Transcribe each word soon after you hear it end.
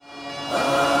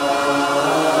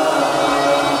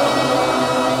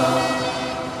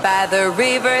the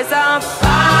rivers of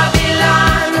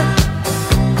Babylon,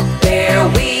 there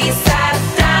we sat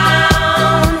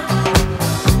down.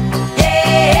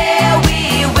 Yeah,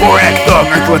 we will. Borak the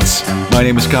Earthlets. My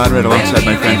name is Conrad, alongside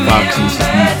my friend Fox, and this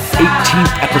is the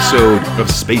 18th episode of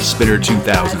Space Spinner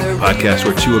 2000, a podcast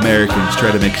where two Americans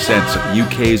try to make sense of the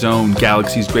UK's own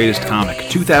galaxy's greatest comic,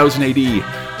 2000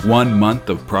 AD, 1 month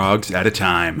of progs at a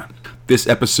time. This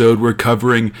episode we're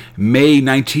covering May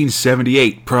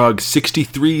 1978, prog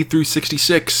 63 through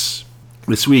 66.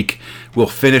 This week we'll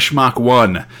finish Mach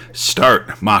 1,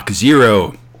 start Mach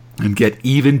 0, and get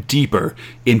even deeper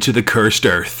into the cursed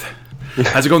Earth.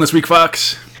 How's it going this week,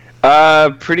 Fox?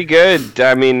 Pretty good.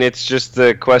 I mean, it's just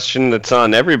the question that's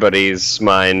on everybody's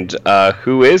mind.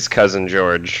 Who is Cousin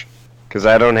George? Because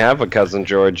I don't have a Cousin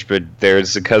George, but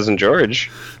there's a Cousin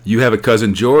George. You have a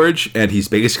Cousin George, and he's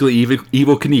basically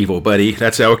Evel Knievel, buddy.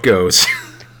 That's how it goes.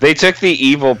 They took the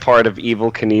evil part of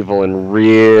Evel Knievel and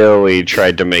really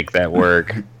tried to make that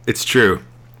work. It's true.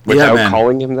 Without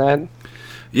calling him that?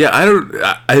 Yeah,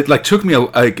 it took me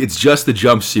it's just the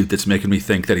jumpsuit that's making me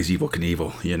think that he's Evel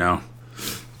Knievel, you know?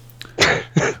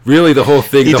 Really, the whole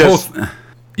thing,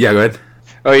 yeah, go ahead.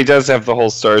 Oh, he does have the whole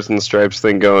Stars and Stripes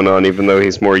thing going on, even though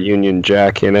he's more Union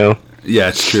Jack, you know? Yeah,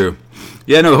 it's true.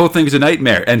 Yeah, no, the whole thing is a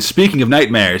nightmare. And speaking of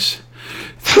nightmares,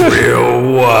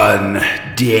 Thrill 1,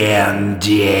 Dan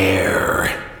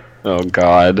Dare. Oh,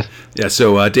 God. Yeah,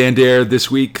 so Dan Dare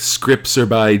this week, scripts are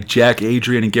by Jack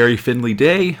Adrian and Gary Finley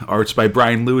Day, arts by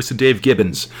Brian Lewis and Dave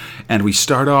Gibbons. And we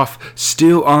start off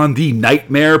still on the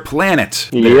Nightmare Planet.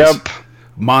 Yep.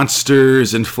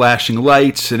 Monsters and flashing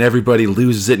lights, and everybody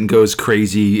loses it and goes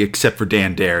crazy, except for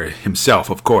Dan Dare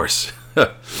himself, of course.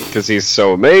 Because he's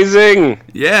so amazing!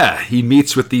 Yeah, he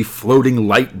meets with the floating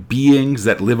light beings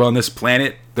that live on this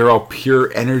planet. They're all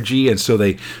pure energy, and so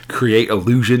they create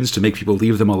illusions to make people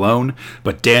leave them alone.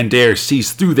 But Dan Dare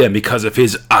sees through them because of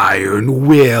his iron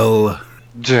will.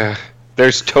 They're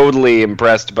totally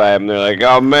impressed by him. They're like,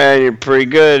 oh man, you're pretty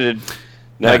good.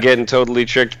 Not getting totally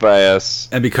tricked by us.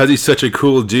 And because he's such a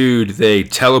cool dude, they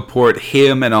teleport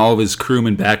him and all of his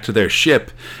crewmen back to their ship,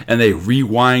 and they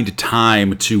rewind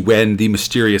time to when the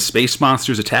mysterious space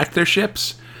monsters attacked their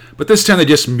ships. But this time they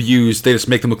just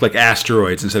make them look like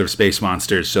asteroids instead of space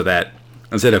monsters, so that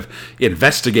instead of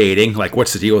investigating, like,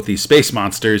 what's the deal with these space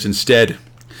monsters, instead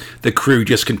the crew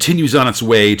just continues on its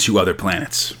way to other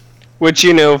planets. Which,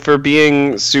 you know, for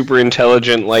being super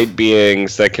intelligent light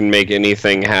beings that can make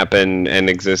anything happen and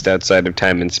exist outside of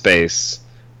time and space,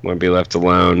 won't be left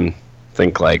alone.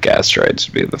 Think like asteroids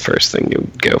would be the first thing you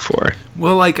would go for.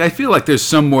 Well, like, I feel like there's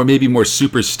some maybe more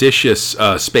superstitious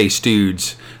space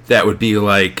dudes that would be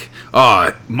like,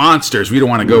 monsters, we don't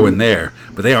want to go in there.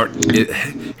 But they aren't,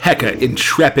 hecka,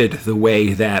 intrepid the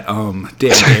way that Dan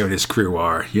Dare and his crew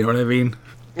are. You know what I mean?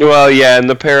 Well, yeah, and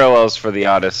the parallels for the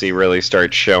Odyssey really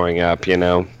start showing up, you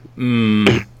know?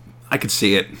 I could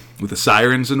see it. With the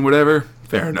sirens and whatever.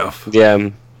 Fair enough. Yeah.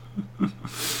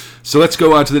 So let's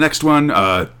go on to the next one.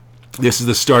 This is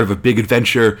the start of a big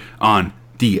adventure on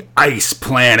the Ice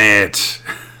Planet.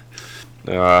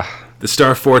 The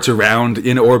star forts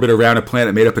in orbit around a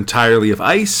planet made up entirely of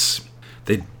ice.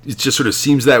 It just sort of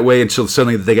seems that way until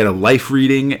suddenly they get a life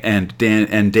reading, and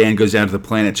Dan goes down to the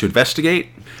planet to investigate.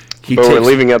 We're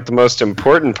leaving out the most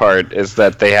important part, is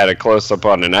that they had a close-up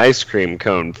on an ice cream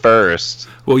cone first.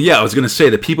 Well, yeah, I was going to say,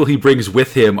 the people he brings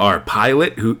with him are the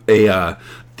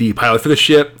pilot for the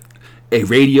ship, a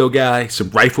radio guy, some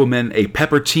riflemen, a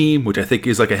pepper team, which I think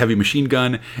is like a heavy machine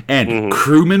gun, and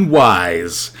Crewman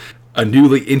Wise, a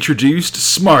newly introduced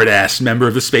smart-ass member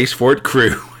of the Space Fort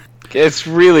crew. It's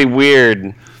really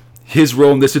weird. His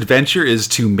role in this adventure is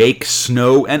to make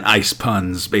snow and ice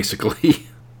puns, basically.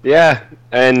 Yeah,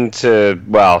 and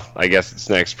I guess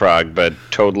it's next prog, but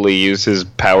totally use his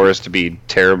powers to be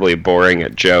terribly boring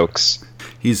at jokes.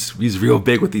 He's real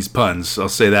big with these puns, I'll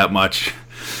say that much.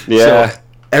 Yeah. So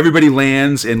everybody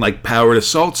lands in powered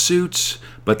assault suits,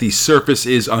 but the surface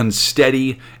is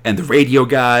unsteady, and the radio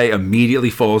guy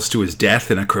immediately falls to his death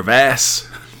in a crevasse.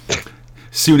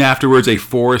 Soon afterwards, a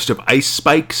forest of ice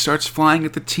spikes starts flying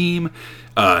at the team.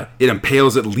 It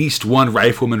impales at least one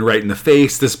rifleman right in the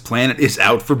face. This planet is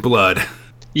out for blood.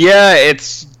 Yeah,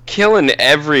 it's killing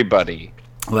everybody.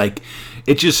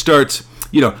 It just starts,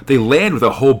 they land with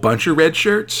a whole bunch of red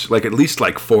shirts, at least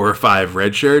 4 or 5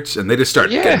 red shirts, and they just start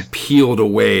getting peeled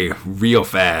away real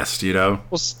fast,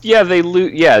 Well,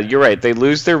 yeah, you're right. They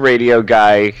lose their radio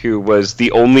guy, who was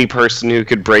the only person who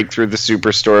could break through the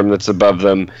superstorm that's above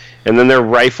them, and then their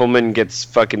rifleman gets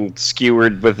fucking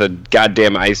skewered with a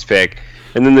goddamn ice pick.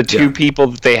 And then the two people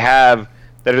that they have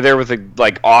that are there with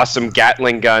a awesome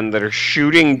Gatling gun that are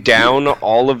shooting down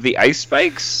all of the ice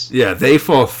spikes. Yeah, they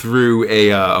fall through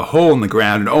a hole in the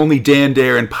ground, and only Dan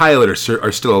Dare and Pilot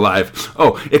are still alive.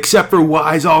 Oh, except for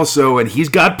Wise also, and he's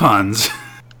got puns.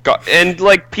 And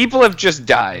people have just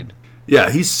died. Yeah,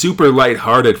 he's super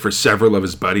lighthearted for several of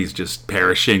his buddies just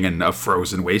perishing in a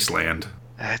frozen wasteland.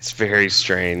 That's very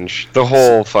strange. The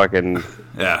whole fucking...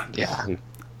 Yeah. Yeah.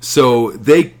 So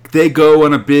they go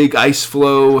on a big ice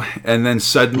floe, and then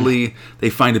suddenly they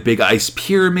find a big ice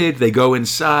pyramid. They go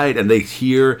inside, and they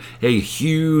hear a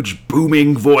huge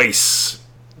booming voice.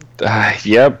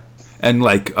 Yep. And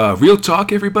real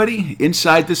talk, everybody,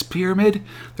 inside this pyramid,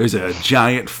 there's a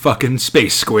giant fucking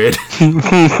space squid.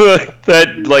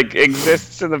 that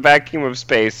exists in the vacuum of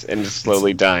space and is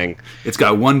slowly dying. It's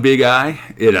got one big eye.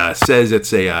 It says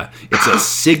it's a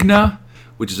Cygna,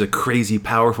 which is a crazy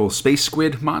powerful space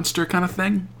squid monster kind of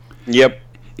thing. Yep.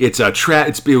 It's been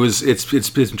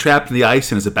trapped in the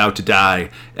ice and is about to die.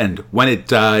 And when it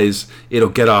dies, it'll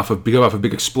go off a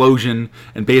big explosion.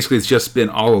 And basically, it's just been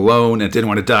all alone and didn't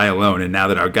want to die alone. And now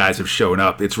that our guys have shown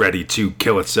up, it's ready to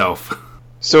kill itself.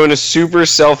 So in a super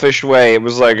selfish way, it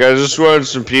was I just wanted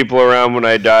some people around when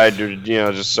I died,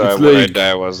 just so when I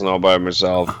die I wasn't all by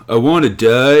myself. I want to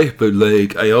die, but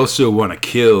I also want to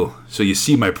kill. So you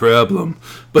see my problem.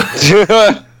 But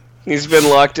he's been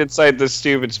locked inside this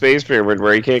stupid space pyramid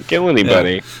where he can't kill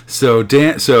anybody. Yeah. So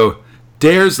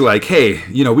Dare's hey,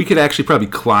 we could actually probably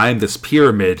climb this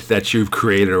pyramid that you've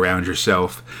created around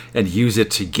yourself and use it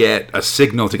to get a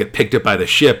signal to get picked up by the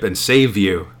ship and save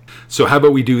you. So how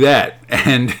about we do that?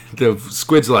 And the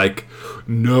squid's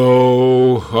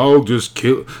no, I'll just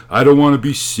kill. I don't want to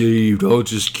be saved. I'll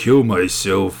just kill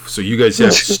myself. So you guys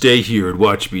have to stay here and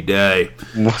watch me die.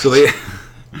 So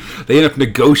they end up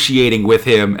negotiating with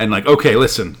him and okay,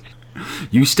 listen,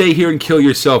 you stay here and kill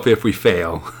yourself if we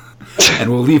fail. And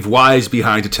we'll leave Wise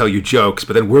behind to tell you jokes,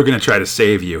 but then we're going to try to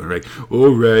save you. And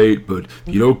all right, but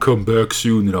if you don't come back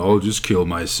soon, then I'll just kill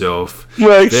myself.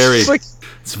 Well,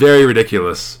 it's very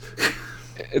ridiculous.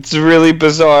 It's a really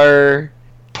bizarre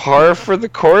par for the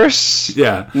course.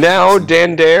 Yeah. Now,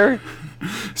 Dan Dare.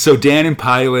 So Dan and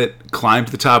Pilot climb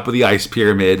to the top of the ice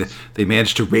pyramid. They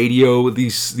manage to radio the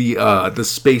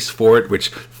space fort, which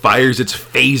fires its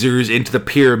phasers into the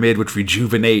pyramid, which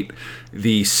rejuvenate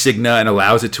the Cygna and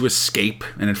allows it to escape,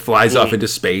 and it flies off into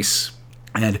space.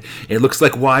 And it looks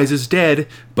like Wise is dead,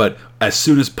 but as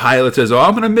soon as Pilot says,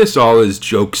 I'm going to miss all his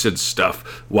jokes and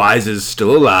stuff, Wise is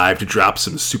still alive to drop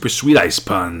some super sweet ice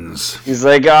puns. He's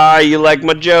you like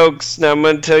my jokes, now I'm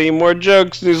going to tell you more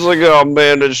jokes. And he's oh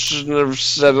man, I shouldn't have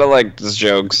said I liked his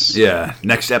jokes. Yeah,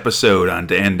 next episode on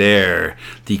Dan Dare,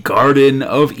 The Garden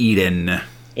of Eden.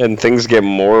 And things get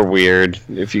more weird,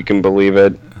 if you can believe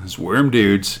it. There's worm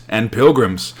dudes and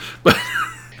pilgrims.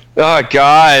 Oh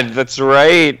god, that's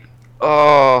right.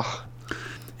 Oh.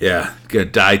 Yeah, gonna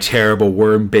die terrible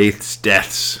worm-based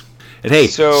deaths. And hey,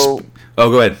 so...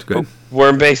 go ahead.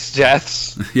 Worm-based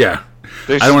deaths? Yeah.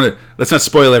 I don't want to... Let's not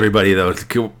spoil everybody, though.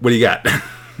 What do you got?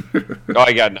 Oh,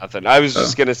 I got nothing. I was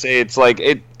just gonna say, it's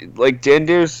Dan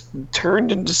Dare's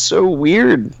turned into so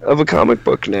weird of a comic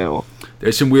book now.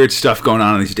 There's some weird stuff going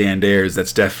on in these Dan Dares.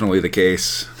 That's definitely the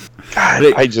case. God,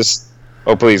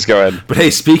 Oh, please, go ahead. But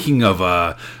hey, speaking of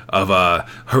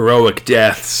heroic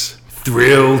deaths...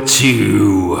 Thrill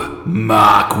 2,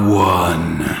 Mach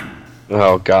 1.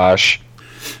 Oh, gosh.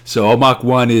 So, Mach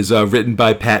 1 is written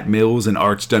by Pat Mills and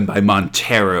art's done by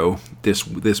Montero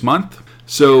this month.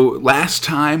 So, last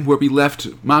time where we left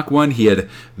Mach 1, he had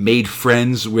made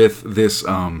friends with this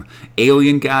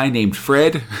alien guy named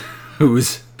Fred,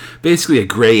 who's basically a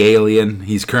gray alien.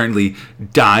 He's currently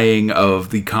dying of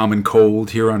the common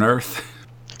cold here on Earth.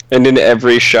 And in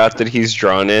every shot that he's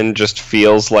drawn in, just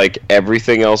feels like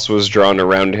everything else was drawn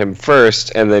around him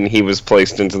first, and then he was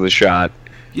placed into the shot.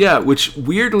 Yeah, which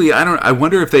weirdly, I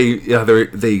wonder if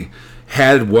they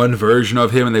had one version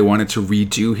of him and they wanted to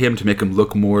redo him to make him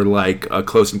look more like a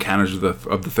Close Encounters of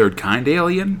the Third Kind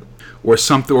alien, or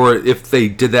something, or if they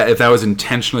did that, if that was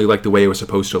intentionally the way it was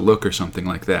supposed to look, or something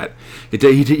like that. He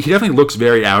definitely looks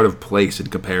very out of place in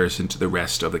comparison to the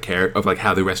rest of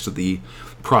how the rest of the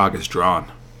prog is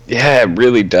drawn. Yeah, it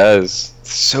really does.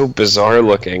 It's so bizarre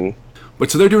looking.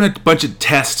 But so they're doing a bunch of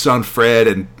tests on Fred,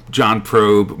 and John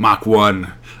Probe, Mach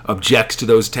 1, objects to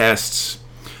those tests.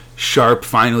 Sharp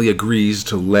finally agrees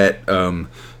to let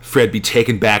Fred be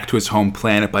taken back to his home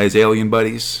planet by his alien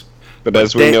buddies. But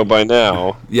as we know by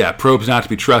now... Yeah, Probe's not to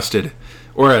be trusted.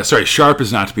 Sharp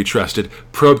is not to be trusted.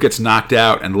 Probe gets knocked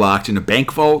out and locked in a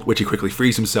bank vault, which he quickly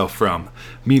frees himself from.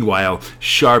 Meanwhile,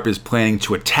 Sharp is planning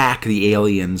to attack the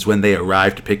aliens when they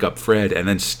arrive to pick up Fred and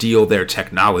then steal their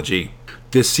technology.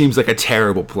 this seems like a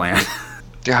terrible plan.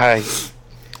 I,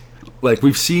 Like,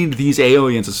 we've seen these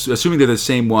aliens, assuming they're the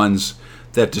same ones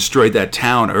that destroyed that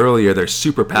town earlier, they're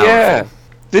super powerful. yeah.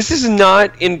 This is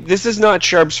not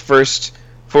Sharp's first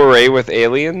foray with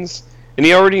aliens, and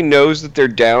he already knows that they're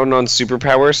down on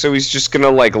superpower, so he's just gonna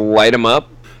like light them up.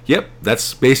 Yep,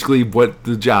 that's basically what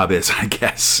the job is, I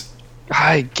guess.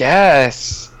 I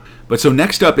guess. But so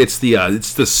next up, it's the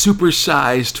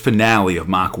supersized finale of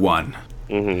Mach 1.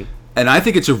 Mm-hmm. And I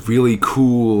think it's a really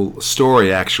cool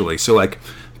story, actually. So, like,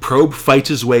 Probe fights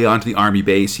his way onto the army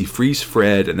base, he frees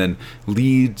Fred, and then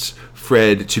leads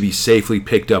Fred to be safely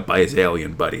picked up by his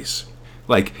alien buddies.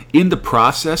 Like, in the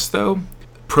process, though,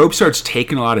 Probe starts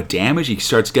taking a lot of damage. He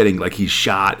starts getting, like, he's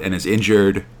shot and is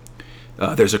injured.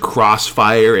 There's a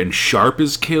crossfire, and Sharp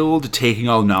is killed, taking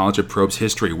all knowledge of Probe's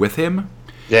history with him.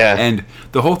 Yeah. And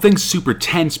the whole thing's super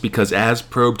tense because as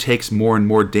Probe takes more and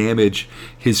more damage,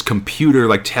 his computer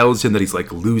like tells him that he's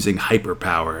like losing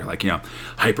hyperpower, like, you know,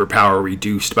 hyperpower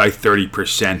reduced by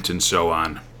 30% and so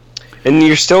on. And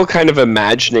you're still kind of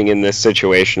imagining in this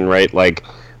situation, right? Like,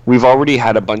 we've already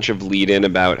had a bunch of lead-in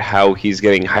about how he's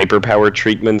getting hyperpower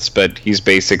treatments, but he's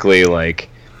basically like,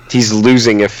 he's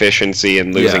losing efficiency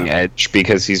and losing edge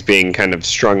because he's being kind of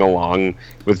strung along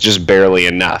with just barely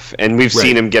enough. And we've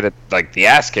seen him get like the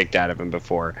ass kicked out of him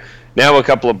before. Now a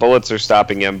couple of bullets are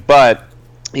stopping him, but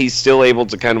he's still able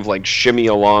to kind of like shimmy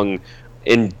along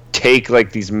and take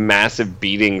like these massive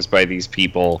beatings by these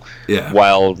people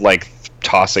while like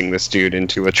tossing this dude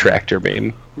into a tractor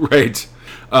beam. Right.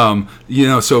 You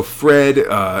know, so Fred,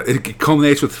 it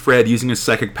culminates with Fred using his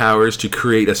psychic powers to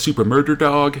create a super murder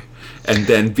dog, and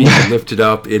then being lifted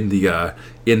up in the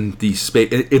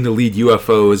lead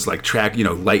UFO's like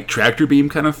light tractor beam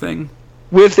kind of thing.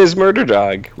 With his murder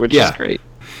dog, which is great.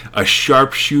 A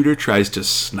sharpshooter tries to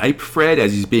snipe Fred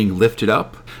as he's being lifted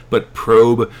up, but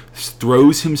Probe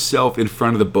throws himself in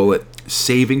front of the bullet,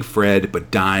 saving Fred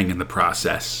but dying in the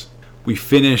process. We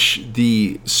finish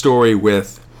the story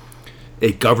with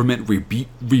a government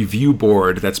review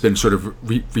board that's been sort of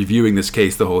reviewing this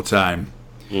case the whole time.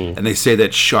 And they say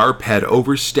that Sharp had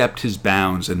overstepped his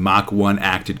bounds and Mach 1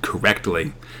 acted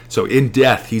correctly. So in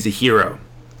death, he's a hero.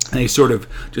 And they sort of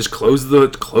just close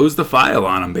the file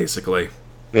on him, basically.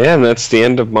 Yeah, and that's the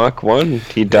end of Mach 1.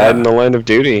 He died in the line of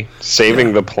duty,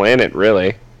 saving the planet,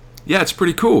 really. Yeah, it's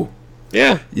pretty cool.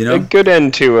 Yeah, you know, a good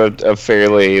end to a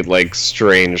fairly, like,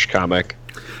 strange comic.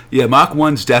 Yeah, Mach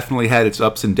 1's definitely had its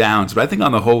ups and downs, but I think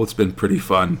on the whole it's been pretty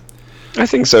fun. I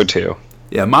think so, too.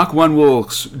 Yeah, Mach 1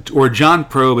 or John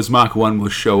Probe as Mach 1 will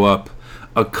show up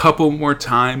a couple more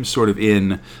times, sort of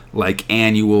in, like,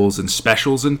 annuals and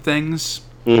specials and things.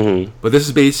 Mm-hmm. But this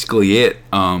is basically it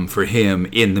for him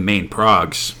in the main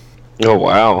progs. Oh,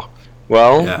 wow.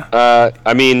 Well,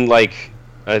 I mean, like,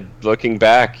 looking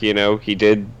back, you know, he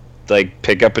did, like,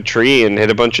 pick up a tree and hit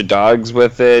a bunch of dogs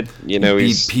with it. You know,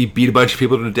 he beat a bunch of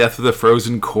people to death with a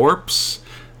frozen corpse.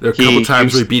 There are a couple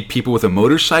times where he beat people with a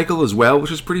motorcycle as well,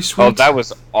 which is pretty sweet. Oh, that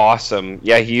was awesome.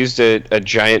 Yeah, he used a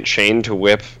giant chain to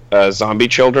whip zombie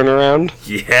children around.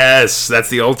 Yes, that's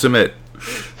the ultimate.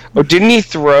 Oh, didn't he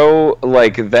throw,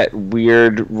 like, that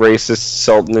weird racist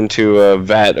sultan into a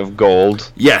vat of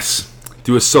gold? Yes.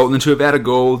 Threw a sultan into a vat of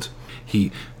gold.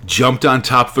 He jumped on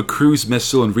top of a cruise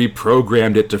missile and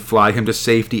reprogrammed it to fly him to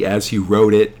safety as he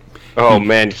rode it. Oh,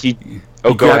 man, he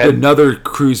grabbed another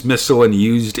cruise missile and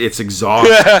used its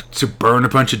exhaust to burn a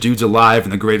bunch of dudes alive,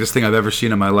 and the greatest thing I've ever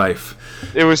seen in my life.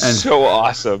 It was so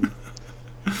awesome.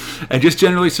 And just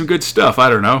generally some good stuff. I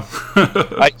don't know.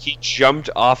 He jumped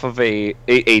off of a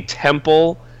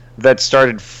temple that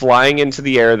started flying into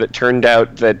the air that turned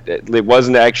out that it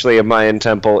wasn't actually a Mayan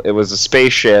temple. It was a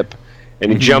spaceship,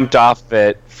 and he jumped off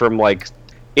it from, like,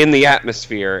 in the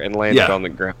atmosphere and landed on the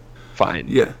ground. Fine.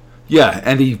 Yeah. Yeah,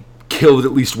 and he killed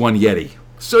at least one Yeti.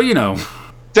 So, you know.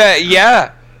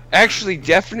 Yeah. Actually,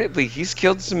 definitely, he's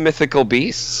killed some mythical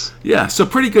beasts. Yeah, so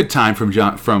pretty good time from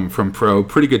Probe.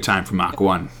 Pretty good time from Mach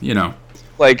 1, you know.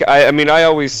 Like, I mean, I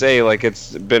always say, like,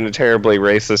 it's been a terribly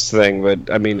racist thing,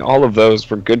 but, I mean, all of those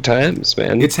were good times,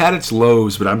 man. It's had its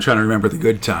lows, but I'm trying to remember the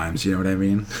good times, you know what I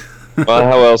mean? Well,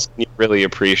 how else can you really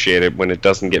appreciate it when it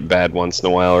doesn't get bad once in a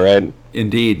while, right?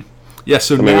 Indeed. Yeah,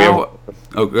 so now...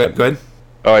 Oh, go ahead.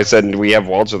 Oh, I said we have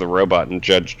Walter the Robot and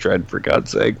Judge Dredd, for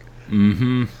God's sake.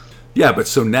 Mm-hmm. Yeah, but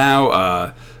so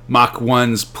now Mach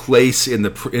 1's place in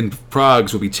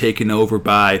progs will be taken over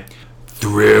by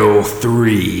Thrill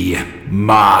 3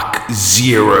 Mach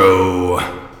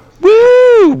 0.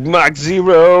 Woo! Mach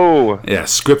 0! Yeah,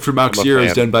 script for Mach 0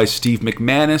 is done by Steve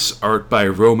McManus, art by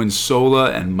Roman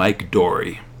Sola and Mike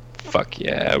Dory. Fuck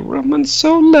yeah, Roman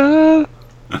Sola!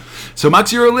 So Mach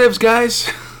 0 lives, guys!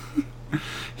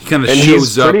 kind of And shows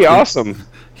he's up. pretty awesome.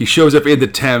 He shows up in the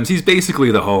Thames. He's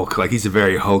basically the Hulk. Like, he's a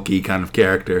very hulky kind of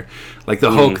character. Like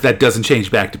the Hulk that doesn't change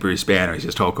back to Bruce Banner. He's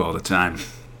just Hulk all the time.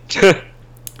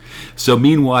 So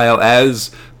meanwhile,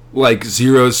 as like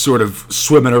Zero's sort of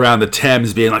swimming around the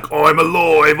Thames, being like, "I'm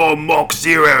alive, I'm Mach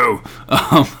Zero,"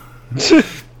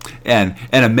 and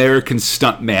an American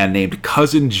stuntman named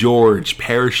Cousin George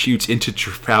parachutes into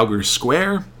Trafalgar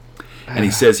Square, and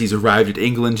he says he's arrived at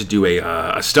England to do a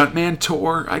stuntman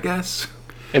tour, I guess.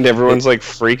 And everyone's like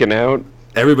freaking out.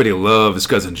 Everybody loves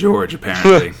Cousin George,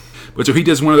 apparently. But so he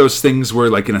does one of those things where,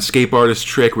 like an escape artist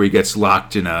trick, where he gets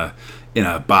locked in a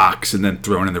box and then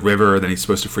thrown in the river, and then he's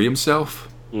supposed to free himself.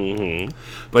 Mm-hmm.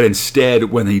 But instead,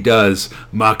 when he does,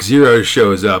 Mach Zero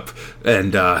shows up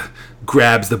and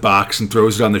grabs the box and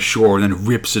throws it on the shore, and then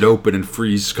rips it open and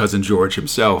frees Cousin George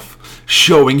himself,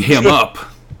 showing him up.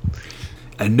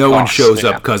 And no one shows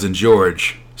up Cousin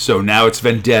George. So now it's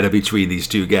vendetta between these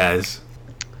two guys.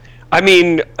 I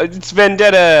mean, it's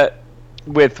vendetta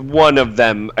with one of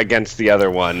them against the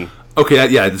other one. Okay,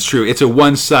 yeah, that's true. It's a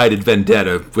one-sided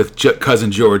vendetta with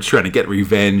Cousin George trying to get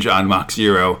revenge on Mach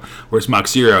Zero, whereas Mach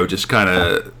Zero just kind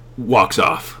of walks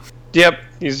off. Yep,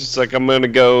 he's just like, I'm going to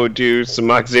go do some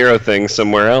Mach Zero things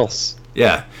somewhere else.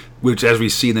 Yeah, which, as we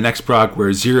see in the next prog,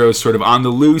 where Zero's sort of on the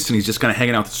loose and he's just kind of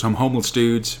hanging out with some homeless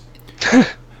dudes.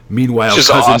 Meanwhile,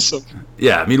 awesome.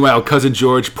 Yeah, meanwhile, Cousin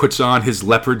George puts on his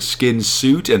leopard skin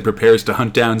suit and prepares to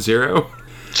hunt down Zero.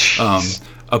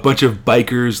 A bunch of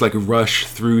bikers like rush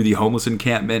through the homeless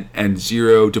encampment, and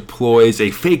Zero deploys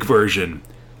a fake version,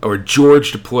 or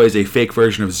George deploys a fake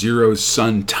version of Zero's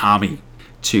son Tommy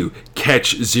to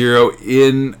catch Zero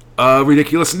in a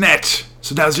ridiculous net.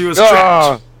 So now Zero's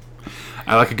trapped.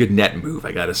 I like a good net move,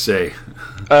 I gotta say.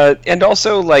 And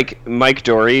also, like, Mike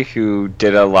Dory, who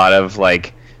did a lot of,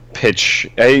 like,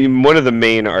 one of the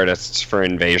main artists for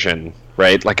Invasion,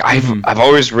 right? Like, I've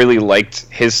always really liked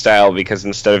his style, because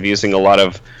instead of using a lot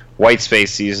of white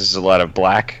space, he uses a lot of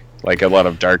black, like a lot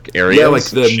of dark areas. Yeah, like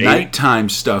the nighttime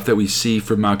stuff that we see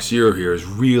from Mach Zero here is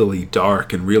really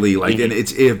dark and really, like, and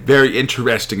it's very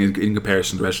interesting in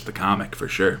comparison to the rest of the comic, for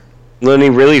sure. When he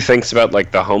really thinks about,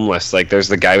 like, the homeless, like, there's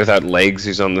the guy without legs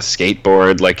who's on the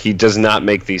skateboard. Like, he does not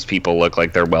make these people look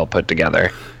like they're well put together.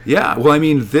 Yeah, well, I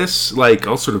mean, this, like,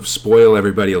 I'll sort of spoil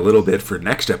everybody a little bit for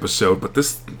next episode, but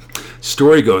this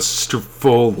story goes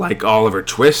full, like, Oliver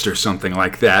Twist or something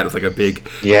like that, with, like, a big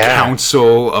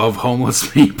council of homeless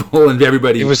people, and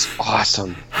everybody... It was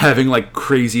awesome. Having, like,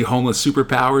 crazy homeless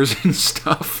superpowers and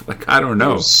stuff. Like, I don't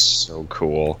know. It was so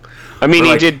cool. I mean,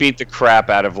 he did beat the crap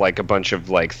out of, like, a bunch of,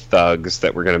 like, thugs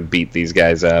that were going to beat these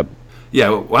guys up. Yeah,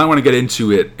 well, I don't want to get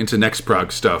into next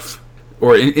prog stuff,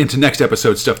 or into next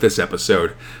episode stuff this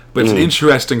episode, but it's an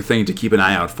interesting thing to keep an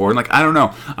eye out for. And, like, I don't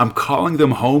know, I'm calling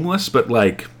them homeless, but,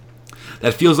 like,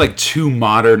 that feels like too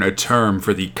modern a term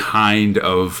for the kind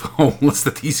of homeless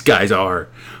that these guys are.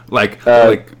 Like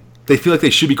they feel like they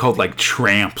should be called, like,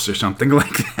 tramps or something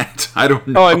like that. I don't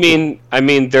know. Oh, I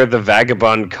mean, they're the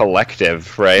Vagabond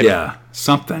Collective, right? Yeah,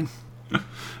 something.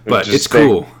 But it's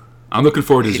cool. I'm looking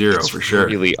forward to Zero for sure.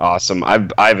 It's really awesome.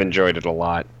 I've enjoyed it a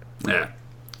lot. Yeah.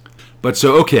 But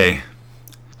so, okay.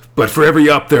 But for every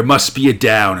up, there must be a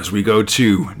down as we go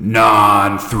to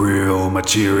non-thrill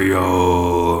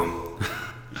material.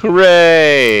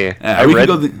 Hooray! I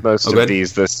read most of good.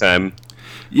 these this time.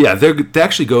 Yeah, that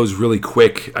actually goes really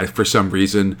quick for some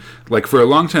reason. Like, for a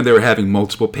long time, they were having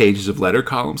multiple pages of letter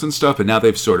columns and stuff, and now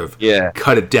they've sort of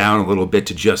cut it down a little bit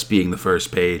to just being the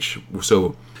first page.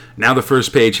 So now the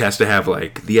first page has to have,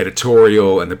 like, the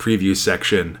editorial and the preview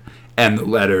section and the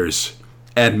letters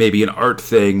and maybe an art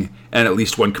thing and at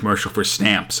least one commercial for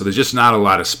stamps. So there's just not a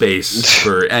lot of space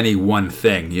for any one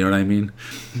thing, you know what I mean?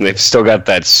 They've still got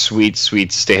that sweet,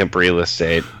 sweet stamp real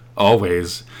estate.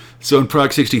 Always. So in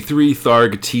Prog 63,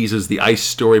 Tharg teases the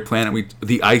Ice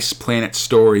Planet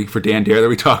story for Dan Dare that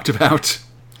we talked about.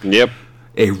 Yep.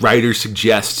 A writer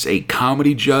suggests a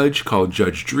comedy judge called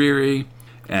Judge Dreary,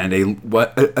 and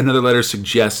another letter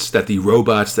suggests that the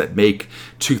robots that make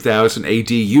 2000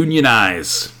 AD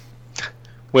unionize.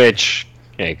 Which,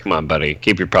 hey, come on, buddy,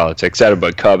 keep your politics out of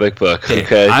my comic book, okay?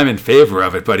 Hey, I'm in favor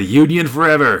of it, buddy. Union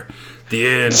forever.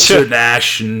 The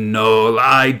international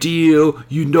ideal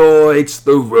unites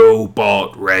the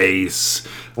robot race.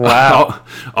 Wow.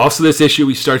 Also, this issue,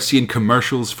 we start seeing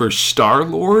commercials for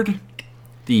Star-Lord,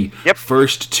 the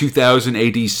first 2000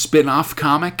 AD spin-off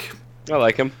comic. I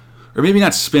like him. Or maybe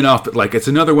not spin-off, but like it's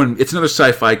another one. It's another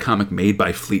sci-fi comic made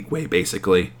by Fleetway,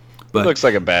 basically. But it looks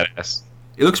like a badass.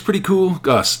 It looks pretty cool.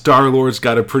 Star-Lord's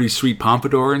got a pretty sweet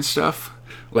pompadour and stuff.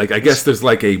 Like, I guess there's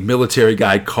like a military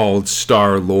guy called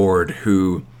Star-Lord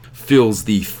who fills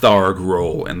the Tharg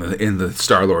role in the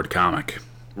Star-Lord comic.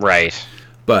 Right.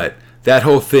 But that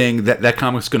whole thing, that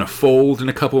comic's going to fold in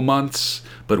a couple months,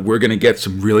 but we're going to get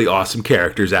some really awesome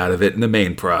characters out of it in the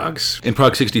main progs. In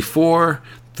Prog 64,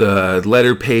 the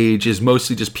letter page is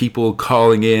mostly just people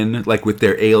calling in, like with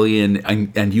their alien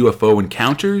and UFO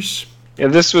encounters. Yeah,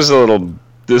 this was a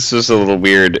little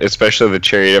weird, especially the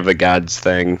Chariot of the Gods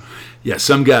thing. Yeah,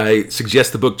 some guy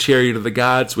suggests the book Chariot of the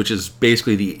Gods, which is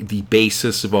basically the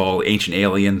basis of all ancient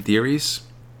alien theories.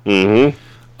 Mm-hmm.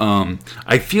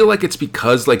 I feel like it's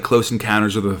because like Close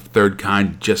Encounters of the Third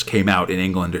Kind just came out in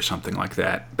England or something like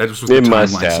that. That's what the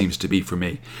timeline seems to be for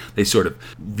me. They sort of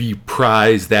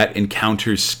reprise that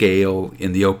encounter scale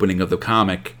in the opening of the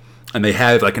comic, and they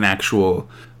have like an actual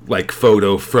like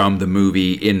photo from the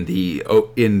movie in the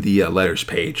letters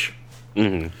page.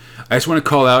 Mm-hmm. I just want to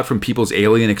call out from people's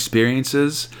alien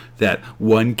experiences that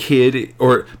one kid,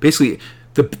 or basically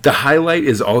the highlight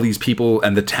is all these people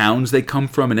and the towns they come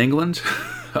from in England.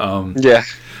 Yeah.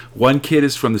 One kid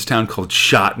is from this town called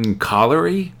Shotton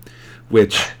Colliery,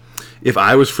 which, if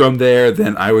I was from there,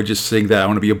 then I would just sing that "I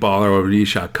Want to Be a Baller" or a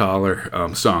Shot Collar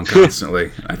song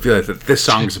constantly. I feel like that this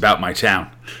song is about my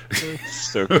town.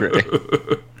 So great.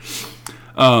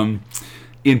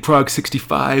 In Prog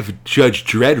 65, Judge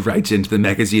Dredd writes into the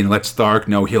magazine and lets Tharg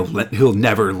know he'll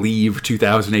never leave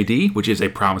 2000 AD, which is a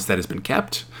promise that has been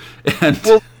kept. And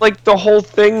well, like the whole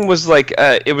thing was like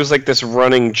it was like this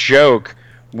running joke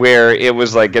where it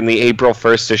was like in the April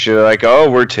 1st issue, they're like,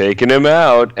 "Oh, we're taking him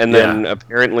out," and then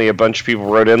apparently a bunch of people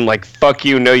wrote in like, "Fuck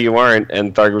you, no, you aren't,"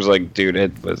 and Tharg was like, "Dude,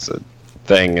 it was a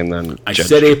thing," and then I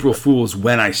said April Fools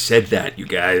when I said that, you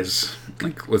guys.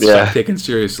 Like, let's stop taking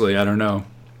seriously. I don't know.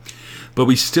 But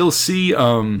we still see,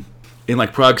 in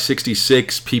like Prog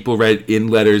 66, people read in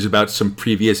letters about some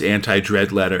previous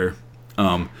anti-Dredd letter.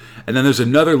 And then there's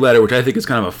another letter, which I think is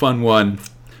kind of a fun one,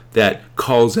 that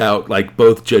calls out like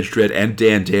both Judge Dredd and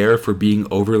Dan Dare for being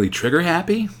overly trigger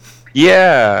happy.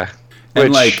 Yeah.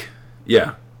 And like,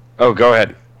 yeah. Oh, go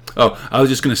ahead. Oh, I was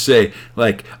just going to say,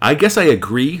 like, I guess I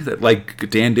agree that like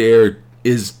Dan Dare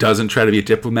doesn't try to be a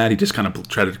diplomat. He just kind of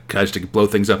tries to blow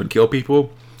things up and kill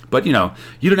people. But, you know,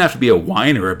 you don't have to be a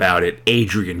whiner about it,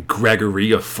 Adrian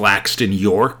Gregory of Flaxton,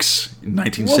 Yorks, in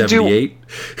 1978.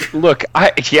 Well, look,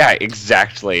 yeah,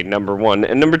 exactly, number one.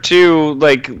 And number two,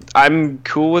 like, I'm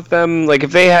cool with them. Like,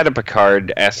 if they had a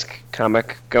Picard-esque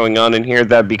comic going on in here,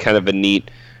 that'd be kind of a neat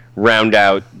round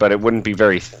out, but it wouldn't be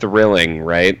very thrilling,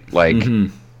 right? Like,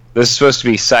 this is supposed to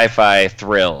be sci-fi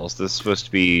thrills. This is supposed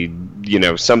to be, you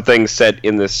know, something set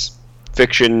in this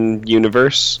fiction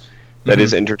universe that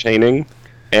is entertaining.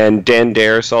 And Dan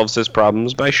Dare solves his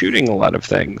problems by shooting a lot of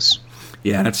things.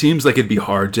 Yeah, and it seems like it'd be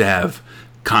hard to have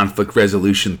conflict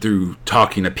resolution through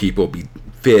talking to people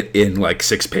fit in like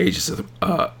 6 pages of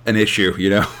an issue, you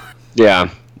know? Yeah,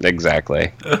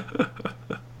 exactly.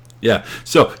 Yeah,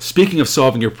 so speaking of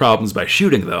solving your problems by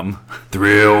shooting them,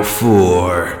 Thrill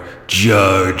 4,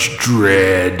 Judge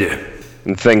Dredd.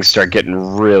 And things start getting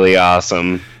really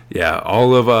awesome. Yeah,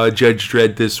 all of Judge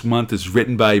Dredd this month is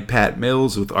written by Pat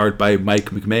Mills with art by Mike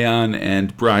McMahon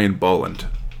and Brian Boland.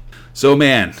 So,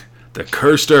 man, the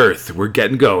Cursed Earth, we're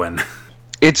getting going.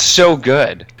 It's so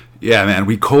good. Yeah, man,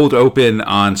 we cold open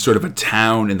on sort of a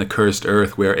town in the Cursed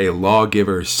Earth where a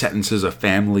lawgiver sentences a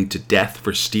family to death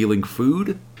for stealing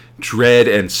food. Dredd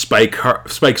and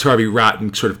Spike's Harvey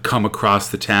Rotten sort of come across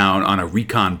the town on a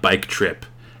recon bike trip,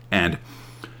 and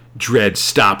Dredd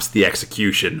stops the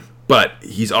execution. But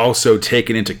he's also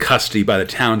taken into custody by the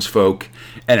townsfolk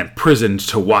and imprisoned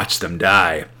to watch them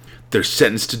die. They're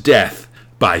sentenced to death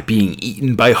by being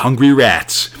eaten by hungry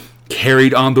rats,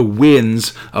 carried on the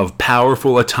winds of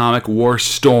powerful atomic war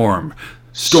storms.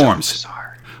 So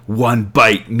One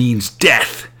bite means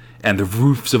death, and the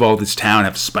roofs of all this town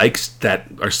have spikes that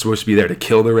are supposed to be there to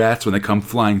kill the rats when they come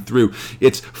flying through.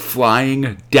 It's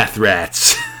flying death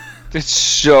rats. It's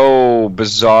so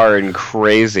bizarre and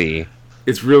crazy.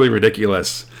 It's really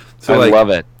ridiculous. So, I love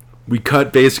it. We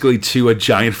cut basically to a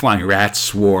giant flying rat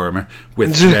swarm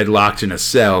with Dredd locked in a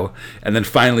cell, and then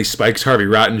finally Spike's Harvey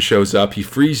Rotten shows up. He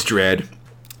frees Dredd,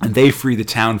 and they free the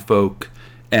townfolk,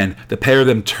 and the pair of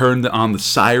them turn on the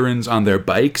sirens on their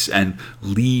bikes and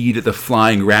lead the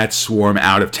flying rat swarm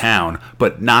out of town,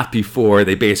 but not before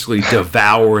they basically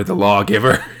devour the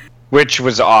lawgiver. Which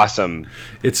was awesome.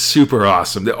 It's super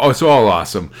awesome. It's all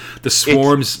awesome. The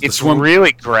swarms... It's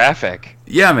really graphic.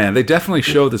 Yeah, man. They definitely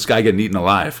show this guy getting eaten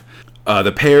alive.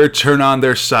 The pair turn on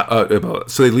their... so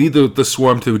they lead the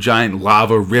swarm to a giant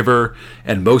lava river,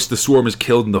 and most of the swarm is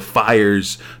killed in the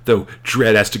fires, though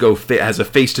Dredd has to has a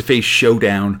face-to-face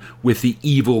showdown with the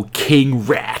evil King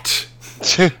Rat.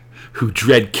 who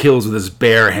Dredd kills with his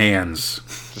bare hands.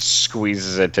 Just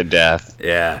squeezes it to death.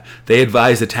 Yeah. They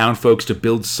advise the town folks to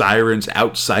build sirens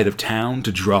outside of town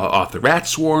to draw off the rat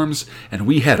swarms, and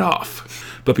we head off.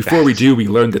 But before we do, we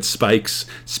learn that Spikes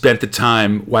spent the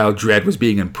time while Dredd was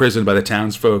being imprisoned by the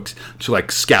townsfolk to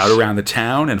like scout around the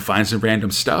town and find some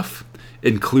random stuff,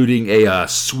 including a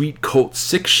sweet Colt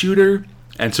 6-shooter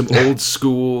and some old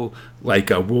school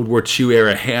like World War II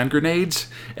era hand grenades.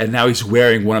 And now he's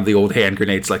wearing one of the old hand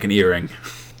grenades like an earring.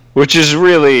 Which is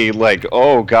really like,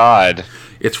 oh god.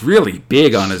 It's really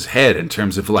big on his head in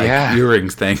terms of like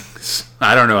earrings things.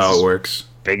 I don't know how it works.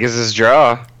 Big as his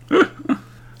jaw.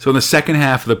 So in the second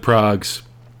half of the Progs,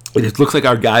 it looks like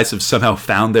our guys have somehow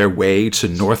found their way to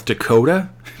North Dakota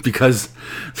because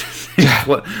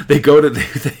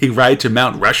they ride to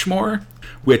Mount Rushmore,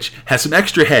 which has some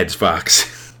extra heads,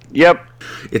 Fox. Yep.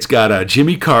 It's got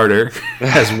Jimmy Carter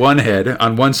has one head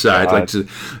on one side, like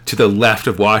to the left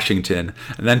of Washington,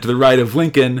 and then to the right of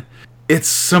Lincoln, it's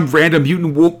some random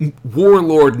mutant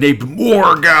warlord named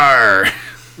Morgar.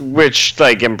 Which,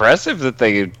 like, impressive that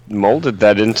they molded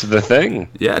that into the thing.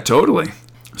 Yeah, totally.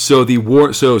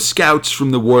 So scouts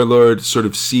from the warlord sort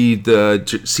of see the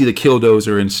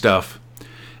Killdozer and stuff,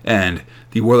 and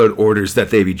the warlord orders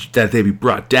that they be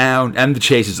brought down, and the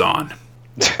chase is on.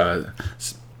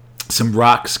 Some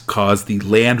rocks cause the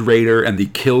Land Raider and the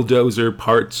Killdozer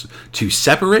parts to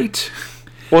separate.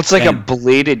 Well, it's like a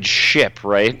bladed ship,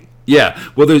 right? Yeah.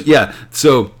 Well,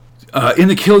 So in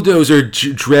the Killdozer,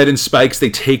 Dredd and Spikes, they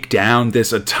take down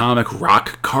this atomic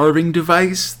rock carving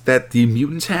device that the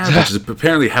mutants have, which is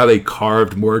apparently how they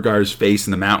carved Morgar's face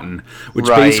in the mountain, which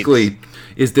basically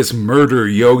is this murder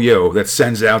yo-yo that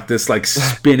sends out this like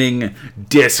spinning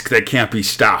disc that can't be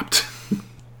stopped.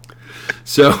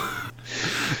 So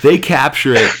they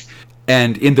capture it,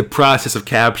 and in the process of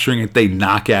capturing it, they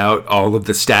knock out all of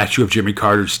the statue of Jimmy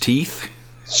Carter's teeth.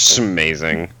 It's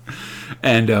amazing.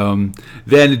 And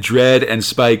then Dredd and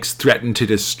Spikes threaten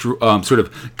to sort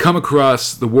of come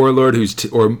across the warlord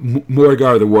or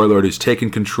Morgar, the warlord, who's taken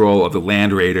control of the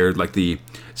Land Raider, like the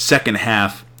second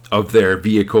half of their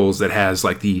vehicles that has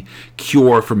like the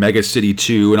cure for Mega City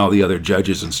 2 and all the other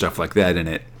judges and stuff like that in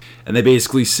it. And they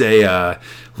basically say,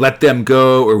 let them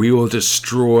go or we will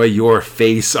destroy your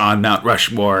face on Mount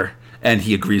Rushmore. And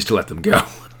he agrees to let them go.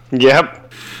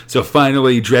 Yep. So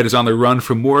finally, Dredd is on the run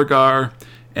from Morgar.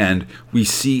 And we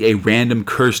see a random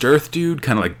cursed earth dude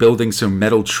kind of like building some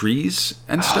metal trees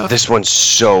and stuff. This one's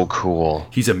so cool.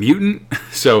 He's a mutant.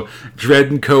 So Dredd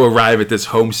and co arrive at this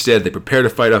homestead. They prepare to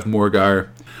fight off Morgar.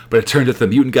 But it turns out the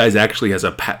mutant guy actually has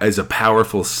a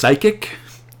powerful psychic.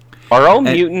 Are all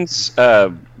mutants,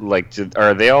 are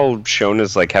they all shown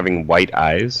as like having white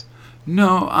eyes?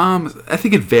 No, I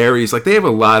think it varies. Like they have a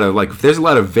lot of, like, there's a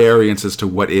lot of variance as to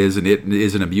what is and it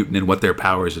isn't a mutant and what their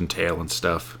powers entail and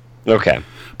stuff. Okay.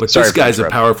 But this guy's a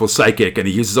powerful psychic, and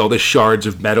he uses all the shards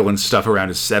of metal and stuff around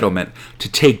his settlement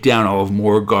to take down all of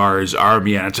Morgar's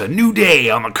army, and it's a new day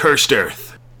on the cursed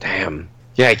earth. Damn.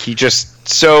 Yeah,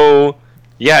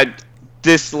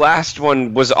 this last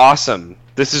one was awesome.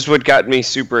 This is what got me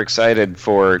super excited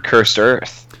for Cursed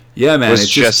Earth. Yeah, man. It's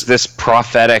just this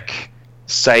prophetic,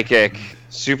 psychic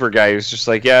super guy who's just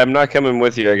like, yeah, I'm not coming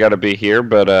with you. I gotta be here,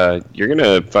 but you're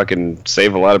gonna fucking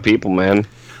save a lot of people, man.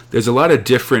 There's a lot of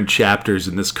different chapters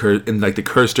in this in like the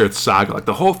Cursed Earth saga. Like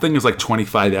the whole thing is like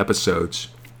 25 episodes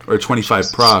or 25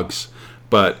 progs,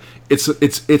 but it's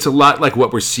a lot like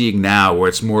what we're seeing now, where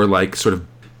it's more like sort of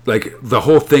like the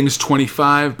whole thing's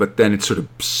 25, but then it's sort of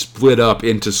split up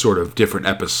into sort of different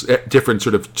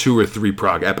sort of 2 or 3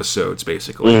 prog episodes,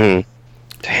 basically. Mm-hmm.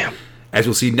 Damn. As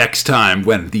we'll see next time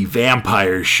when the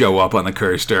vampires show up on the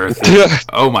Cursed Earth.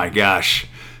 Oh my gosh.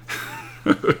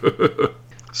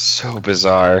 So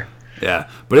bizarre. Yeah,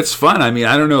 but it's fun. I mean,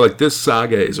 I don't know, like this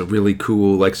saga is a really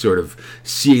cool, like sort of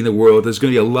seeing the world. There's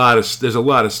going to be there's a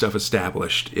lot of stuff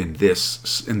established in this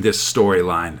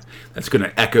storyline that's going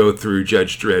to echo through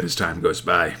Judge Dredd as time goes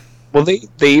by. Well, they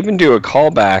even do a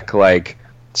callback, like,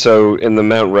 so in the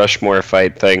Mount Rushmore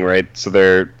fight thing, right? So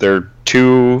they're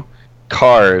 2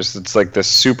 cars. It's like this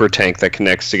super tank that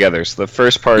connects together. So the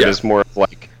first part is more of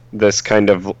like this kind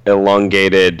of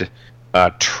elongated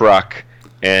truck.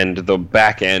 And the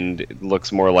back end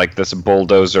looks more like this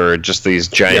bulldozer, just these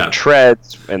giant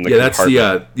treads. And that's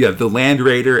the Land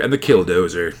Raider and the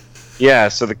Killdozer. Yeah,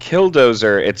 so the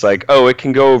Killdozer, it's like, it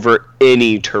can go over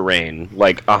any terrain,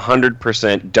 like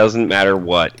 100%, doesn't matter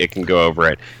what, it can go over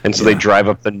it. And so they drive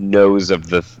up the nose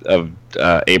of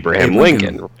Abraham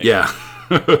Lincoln. Right? Yeah.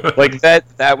 Like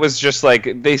that was just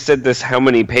like, they said this how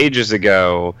many pages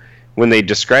ago, when they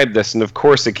describe this, and of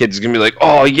course the kid's gonna be like,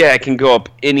 oh yeah, it can go up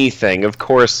anything. Of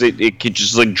course it could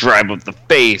just like drive up the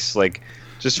face. Like,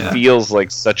 just feels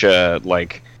like such a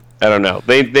like, I don't know.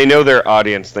 They know their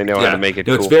audience. They know how to make it.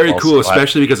 No, cool. It's very cool,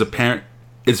 especially because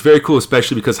It's very cool,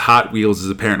 especially because Hot Wheels is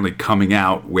apparently coming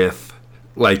out with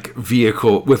like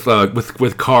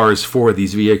with cars for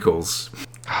these vehicles.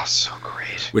 Oh, so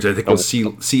great! Which I think we'll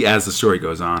see as the story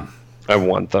goes on. I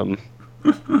want them.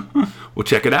 Well,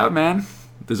 check it out, man.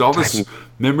 There's all this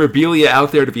memorabilia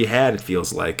out there to be had, it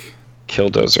feels like.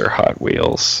 Killdozer Hot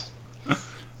Wheels.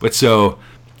 But so,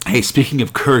 hey, speaking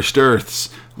of cursed Earths,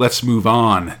 let's move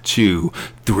on to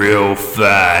Thrill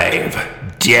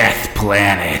 5, Death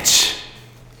Planet.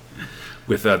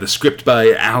 With the script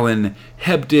by Alan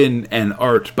Hebden and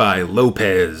art by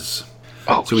Lopez.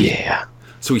 Oh,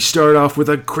 So we start off with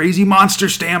a crazy monster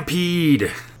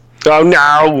stampede. Oh,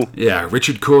 no! Yeah,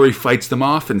 Richard Corey fights them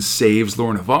off and saves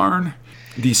Lorna Varn.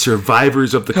 The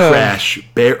survivors of the crash,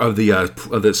 of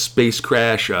the space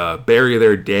crash, bury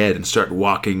their dead and start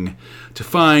walking to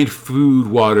find food,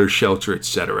 water, shelter,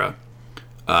 etc.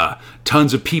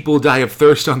 Tons of people die of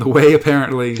thirst on the way,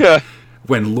 apparently.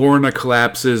 When Lorna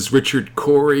collapses, Richard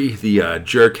Corey, the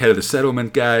jerk head of the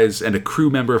settlement guys, and a crew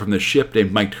member from the ship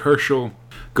named Mike Herschel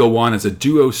go on as a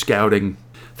duo scouting.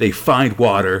 They find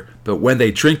water, but when they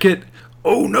drink it,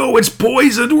 oh no, it's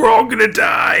poisoned, we're all gonna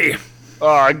die!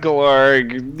 Oh,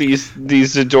 Glorg,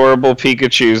 these adorable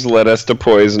Pikachus led us to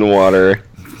poison water.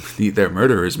 They're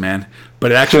murderers, man.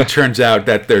 But it actually turns out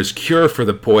that there's cure for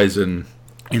the poison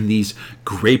in these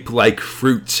grape-like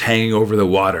fruits hanging over the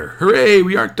water. Hooray,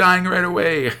 we aren't dying right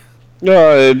away.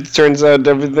 No, it turns out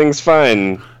everything's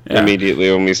fine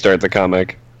immediately when we start the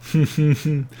comic.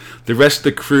 The rest of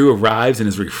the crew arrives and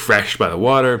is refreshed by the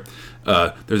water.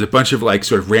 There's a bunch of like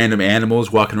sort of random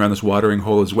animals walking around this watering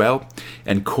hole as well.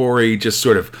 And Corey just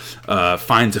sort of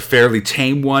finds a fairly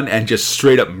tame one and just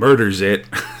straight up murders it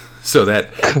so that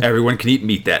everyone can eat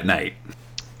meat that night.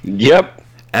 Yep.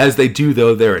 As they do,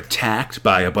 though, they're attacked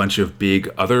by a bunch of big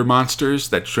other monsters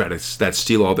that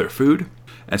steal all their food.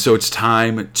 And so it's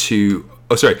time to...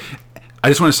 Oh, sorry. I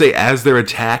just want to say, as they're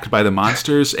attacked by the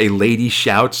monsters, a lady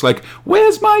shouts, like,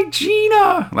 "Where's my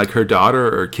Gina?" Like her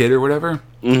daughter or kid or whatever.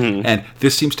 Mm-hmm. And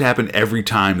this seems to happen every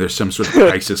time there's some sort of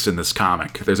crisis in this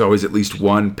comic. There's always at least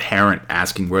one parent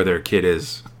asking where their kid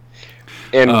is.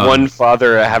 And one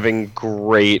father having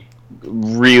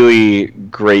really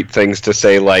great things to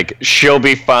say, like, "She'll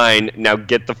be fine, now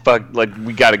get the fuck, like,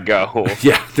 we gotta go."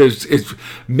 Yeah,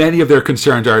 many of their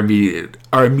concerns are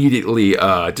immediately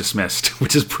dismissed,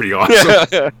 which is pretty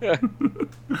awesome.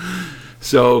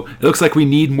 So it looks like we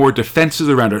need more defenses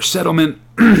around our settlement.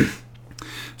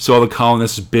 So all the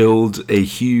colonists build a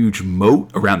huge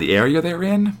moat around the area they're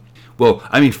in. Well,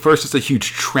 I mean, first it's a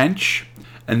huge trench,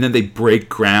 and then they break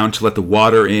ground to let the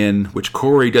water in, which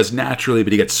Corey does naturally,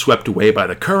 but he gets swept away by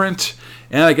the current.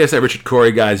 And I guess that Richard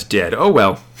Corey guy's dead. Oh,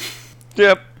 well.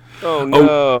 Yep. Oh,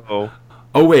 no.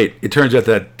 Oh, wait. It turns out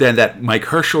that then that Mike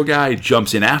Herschel guy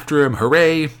jumps in after him.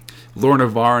 Hooray. Lorna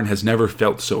Varn has never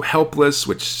felt so helpless,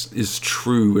 which is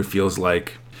true, it feels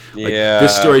like. Yeah.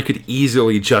 This story could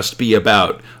easily just be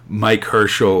about Mike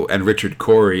Herschel and Richard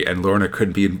Corey, and Lorna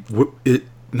couldn't be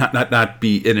not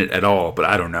be in it at all, but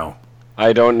I don't know.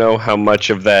 I don't know how much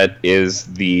of that is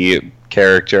the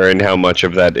character and how much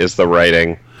of that is the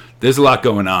writing. There's a lot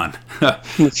going on.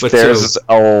 There's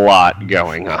a lot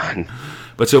going on.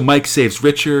 But so Mike saves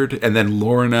Richard, and then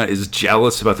Lorna is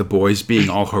jealous about the boys being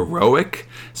all heroic.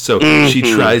 So she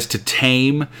tries to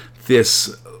tame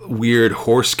this weird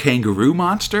horse kangaroo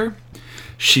monster.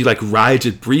 She like rides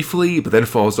it briefly, but then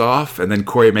falls off, and then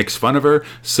Corey makes fun of her.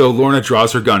 So Lorna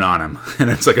draws her gun on him,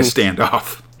 and it's like a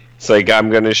standoff. It's like, I'm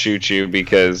going to shoot you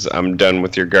because I'm done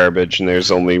with your garbage and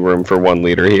there's only room for 1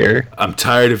 liter here. I'm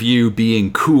tired of you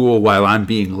being cool while I'm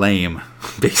being lame,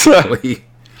 basically.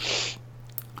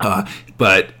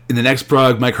 But in the next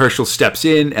prog, Mike Herschel steps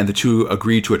in and the two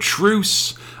agree to a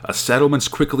truce. A settlement's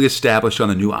quickly established on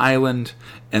the new island,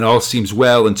 and all seems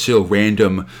well until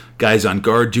random guys on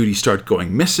guard duty start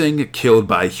going missing, killed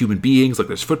by human beings, like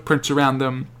there's footprints around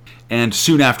them. And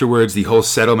soon afterwards, the whole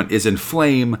settlement is in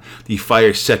flame, the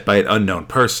fire set by an unknown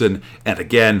person, and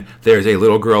again, there's a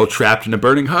little girl trapped in a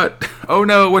burning hut. Oh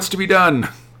no, what's to be done?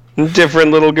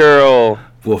 Different little girl.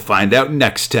 We'll find out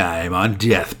next time on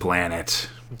Death Planet.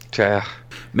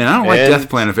 Man, I don't like Death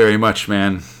Planet very much,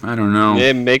 man. I don't know.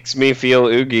 It makes me feel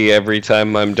oogie every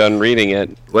time I'm done reading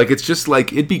it. Like, it's just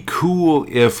like, it'd be cool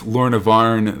if Lorna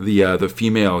Varn, the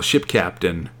female ship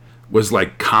captain, was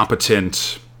like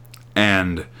competent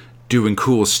and doing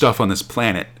cool stuff on this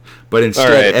planet, but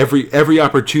instead every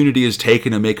opportunity is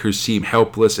taken to make her seem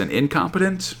helpless and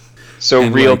incompetent. So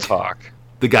And, real like, talk.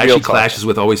 The guy Real she talk. clashes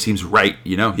with always seems right,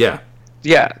 you know? Yeah.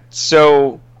 Yeah.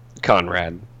 So,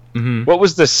 Conrad, what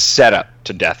was the setup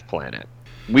to Death Planet?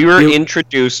 We were It-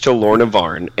 introduced to Lorna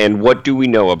Varn, and what do we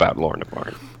know about Lorna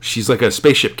Varn? She's like a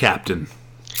spaceship captain.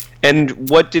 And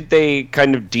what did they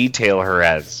kind of detail her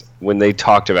as when they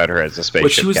talked about her as a spaceship?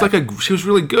 But she was captain? she was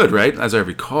really good, right? As I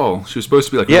recall, she was supposed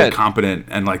to be like Yeah. really competent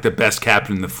and like the best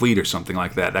captain in the fleet or something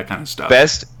like that. That kind of stuff.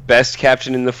 best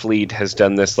captain in the fleet, has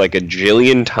done this like a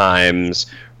jillion times,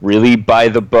 really by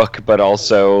the book, but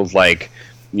also like,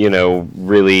 you know,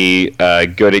 really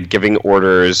good at giving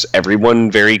orders. Everyone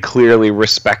very clearly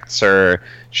respects her.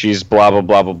 She's blah blah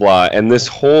blah blah blah. And this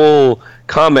whole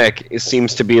comic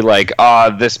seems to be like,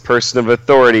 this person of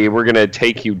authority, we're gonna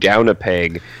take you down a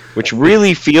peg, which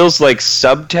really feels like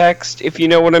subtext, if you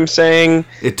know what I'm saying.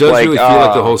 It does Like, really feel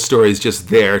like the whole story is just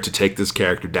there to take this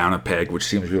character down a peg, which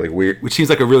seems really weird. Which seems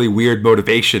like a really weird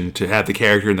motivation to have the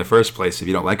character in the first place if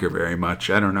you don't like her very much.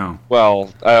 I don't know.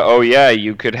 Well,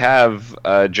 you could have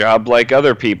a job like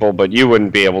other people, but you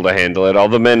wouldn't be able to handle it. All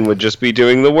the men would just be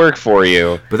doing the work for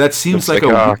you. But that seems It's like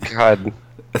oh god.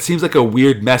 that seems like a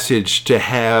weird message to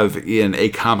have in a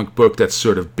comic book that's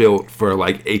sort of built for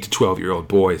like 8 to 12-year-old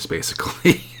boys,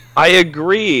 basically. I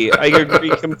agree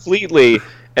completely.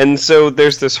 And so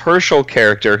there's this Herschel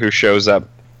character who shows up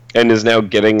and is now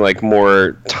getting like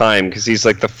more time because he's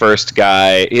like the first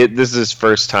guy. This is his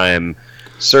first time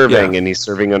serving, Yeah. and he's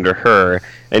serving under her.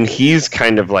 And he's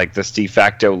kind of like this de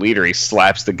facto leader. He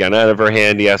slaps the gun out of her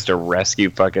hand. He has to rescue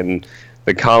fucking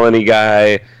the colony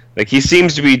guy. Like, he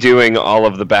seems to be doing all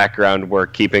of the background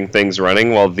work, keeping things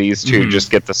running, while these two just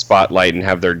get the spotlight and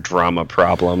have their drama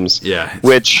problems. Yeah, it's-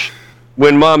 Which,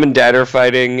 when mom and dad are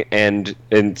fighting, and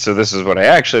so this is what I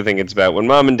actually think it's about, when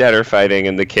mom and dad are fighting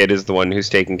and the kid is the one who's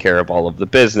taking care of all of the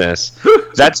business,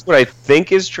 that's what I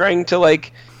think is trying to,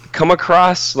 like, come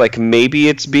across. Like, maybe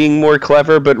it's being more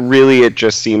clever, but really it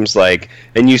just seems like,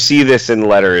 and you see this in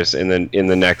letters in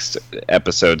the next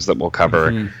episodes that we'll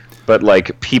cover, but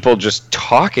like people just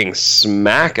talking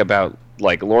smack about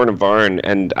like Lorna Varn,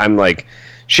 and I'm like,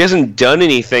 she hasn't done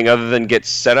anything other than get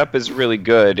set up as really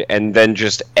good, and then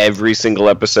just every single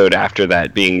episode after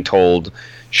that being told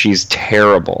she's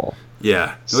terrible.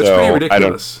 Yeah, it's So, pretty I don't-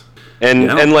 ridiculous. And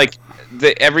Yeah. and like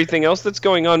everything else that's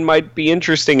going on might be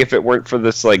interesting if it weren't for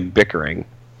this like bickering.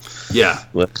 Yeah,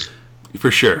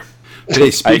 for sure. But hey, I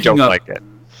speaking don't of, like it.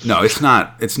 No, it's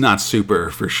not. It's not super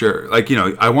for sure. Like, you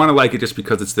know, I want to like it just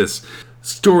because it's this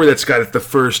story that's got the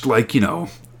first, like, you know,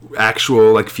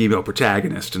 actual like female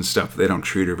protagonist and stuff. They don't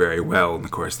treat her very well in the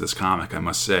course of this comic, I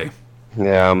must say.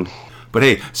 Yeah. But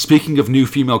hey, speaking of new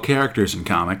female characters in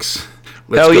comics,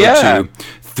 let's Hell go yeah. to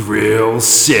Thrill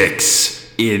 6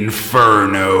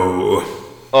 Inferno.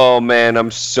 Oh man,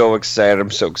 I'm so excited.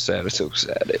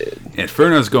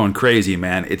 Inferno's going crazy,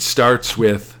 man. It starts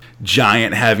with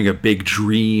Giant having a big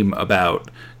dream about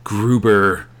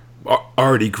Gruber,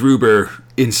 Artie Gruber,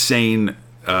 insane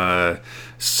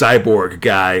cyborg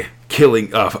guy,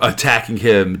 attacking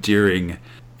him during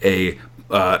a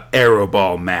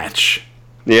aeroball match.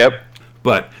 Yep.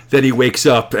 But then he wakes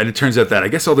up, and it turns out that I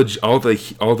guess all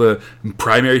the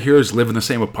primary heroes live in the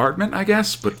same apartment. I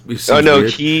guess, but it seems Oh no,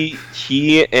 weird.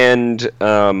 he and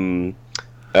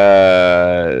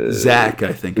Zach,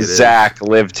 I think it is. Zach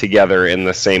live together in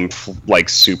the same like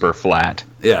super flat.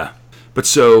 Yeah. But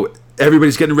so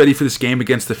everybody's getting ready for this game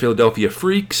against the Philadelphia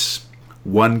Freaks.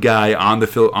 One guy on the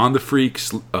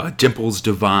Freaks, Dimples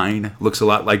Divine, looks a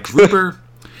lot like Gruber,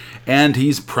 and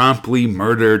he's promptly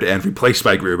murdered and replaced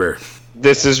by Gruber.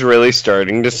 This is really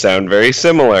starting to sound very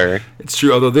similar. It's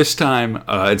true, although this time,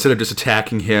 instead of just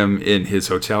attacking him in his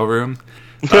hotel room,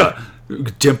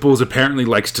 Dimples apparently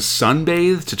likes to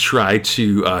sunbathe to try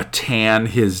to tan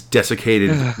his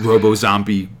desiccated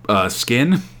robo-zombie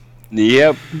skin.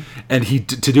 Yep. And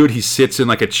to do it, he sits in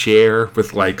like a chair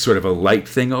with like sort of a light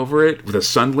thing over it with a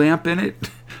sun lamp in it.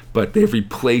 But they've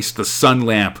replaced the sun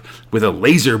lamp with a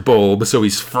laser bulb, so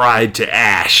he's fried to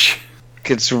ash.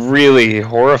 It's really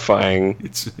horrifying.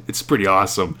 It's pretty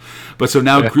awesome. But so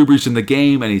now Gruber's in the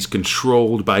game, and he's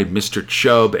controlled by Mr.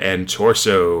 Chubb and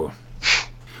Torso.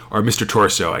 Or Mr.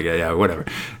 Torso, I guess, yeah, whatever.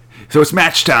 So it's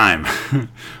match time.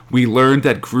 We learned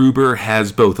that Gruber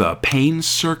has both pain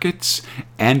circuits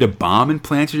and a bomb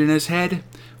implanted in his head,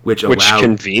 which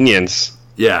convenience.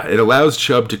 Yeah, it allows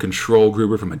Chubb to control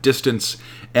Gruber from a distance,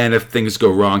 and if things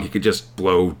go wrong, he could just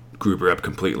blow Gruber up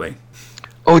completely.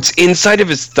 Oh, it's inside of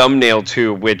his thumbnail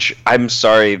too, which, I'm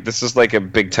sorry, this is like a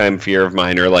big time fear of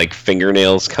mine, or like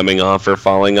fingernails coming off or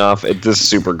falling off. This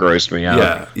super grossed me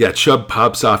out. Yeah, Chubb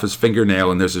pops off his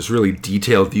fingernail, and there's this really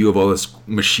detailed view of all this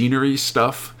machinery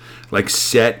stuff like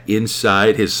set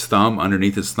inside his thumb,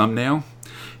 underneath his thumbnail.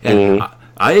 And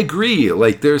I agree.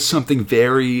 Like, there's something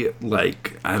very,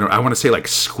 like, I want to say, like,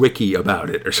 squicky about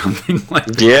it or something like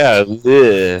that. Yeah.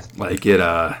 Ugh. Like,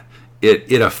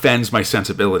 it offends my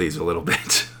sensibilities a little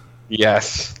bit.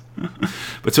 Yes.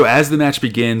 But so as the match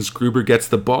begins, Gruber gets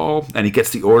the ball, and he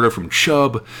gets the order from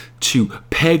Chubb to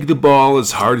peg the ball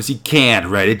as hard as he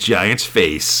can right at Giant's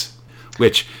face.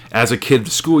 Which, as a kid at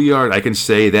the schoolyard, I can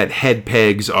say that head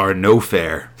pegs are no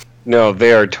fair. No,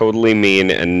 they are totally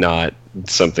mean and not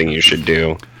something you should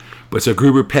do. But so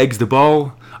Gruber pegs the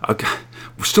ball.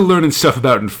 We're still learning stuff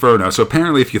about Inferno. So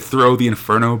apparently if you throw the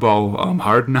Inferno ball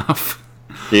hard enough,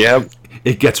 Yep.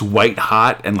 it gets white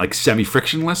hot and like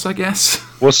semi-frictionless, I guess.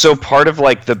 Well, so part of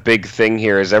like the big thing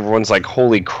here is everyone's like,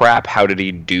 holy crap, how did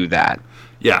he do that?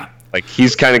 Yeah. Like,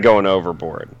 he's kind of going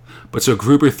overboard. But so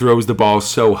Gruber throws the ball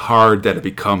so hard that it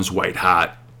becomes white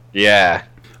hot. Yeah.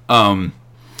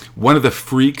 One of the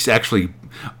freaks actually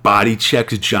body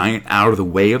checks Giant out of the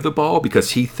way of the ball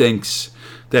because he thinks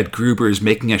that Gruber is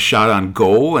making a shot on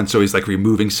goal, and so he's like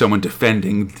removing someone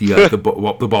defending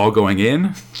the ball going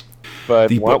in. But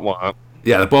The womp.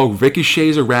 Yeah, the ball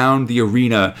ricochets around the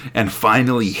arena and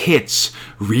finally hits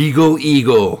Regal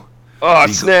Eagle. Oh,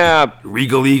 snap!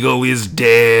 Regal Eagle is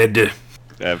dead.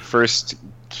 First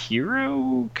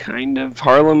hero, kind of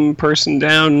Harlem person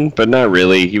down, but not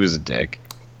really. He was a dick.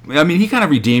 I mean, he kind of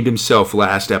redeemed himself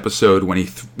last episode when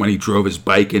he drove his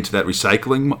bike into that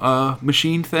recycling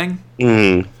machine thing.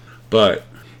 Mm. But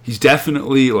he's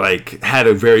definitely like had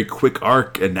a very quick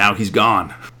arc, and now he's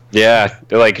gone. Yeah,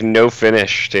 like no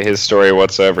finish to his story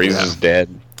whatsoever. He's just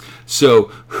dead. So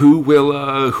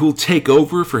who'll take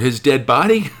over for his dead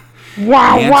body? Wow.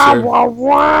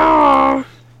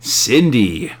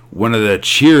 Cindy, one of the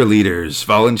cheerleaders,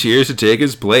 volunteers to take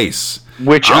his place.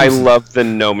 Which I love the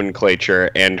nomenclature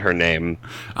and her name.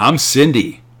 I'm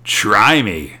Cindy. Try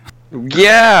me.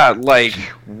 Yeah, like,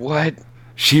 what?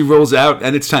 She rolls out,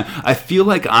 and it's time. I feel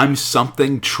like I'm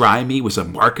something. Try me was a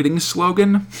marketing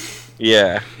slogan.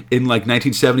 Yeah. In like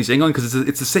 1970s England, because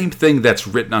it's the same thing that's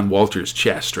written on Walter's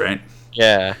chest, right?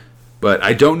 Yeah. But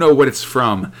I don't know what it's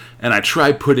from, and I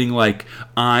try putting like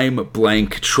I'm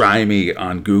blank try me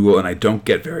on Google, and I don't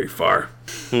get very far.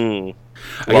 I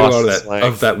get a lot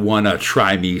of that one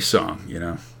try me song, you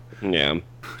know. Yeah.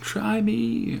 Try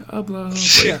me a blow.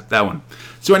 But yeah, that one.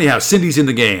 So anyhow, Cindy's in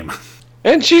the game.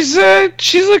 And she's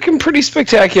looking pretty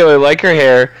spectacular. Like her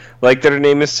hair, like that her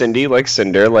name is Cindy, like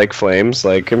Cinder, like Flames,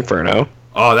 like Inferno.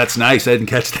 Oh, that's nice. I didn't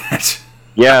catch that.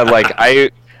 Yeah, like I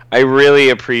really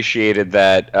appreciated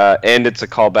that, and it's a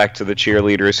callback to the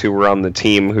cheerleaders who were on the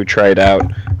team who tried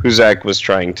out, who Zach was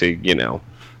trying to,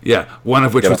 Yeah, one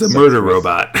of which was a murder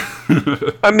robot.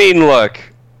 I mean, look,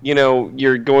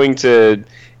 you're going to...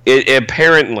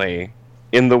 apparently,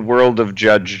 in the world of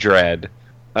Judge Dredd,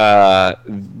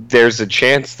 there's a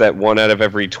chance that 1 out of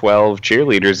every 12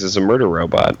 cheerleaders is a murder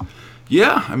robot.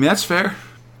 Yeah, I mean, that's fair.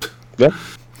 Yeah.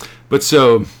 But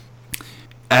so,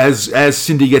 as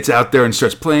Cindy gets out there and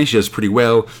starts playing, she does pretty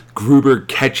well. Gruber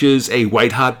catches a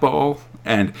white-hot ball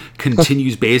and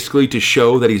continues basically to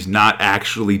show that he's not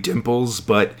actually Dimples,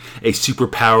 but a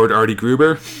super-powered Artie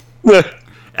Gruber.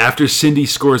 After Cindy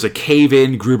scores a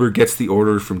cave-in, Gruber gets the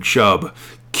order from Chubb.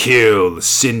 Kill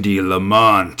Cindy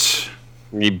Lamont.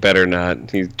 You better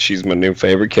not. She's my new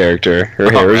favorite character.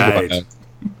 Her hair is wild.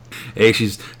 Hey,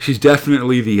 she's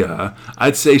definitely the.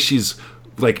 I'd say she's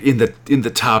like in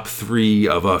the top 3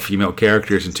 of female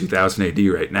characters in 2000 AD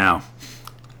right now.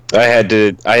 I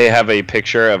have a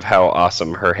picture of how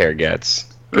awesome her hair gets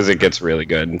because it gets really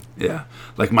good. Yeah,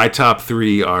 like my top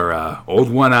 3 are Old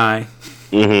One Eye.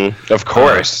 Mm-hmm. Of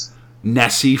course.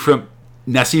 Nessie from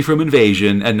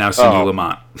Invasion, and now Cindy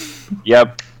Lamont.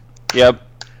 Yep.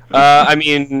 I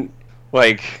mean,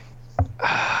 like,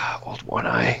 Old One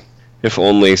Eye. If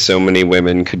only so many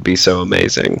women could be so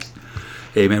amazing.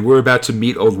 Hey, man, we're about to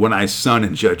meet Old One Eye's son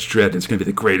in Judge Dredd. It's going to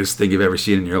be the greatest thing you've ever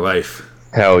seen in your life.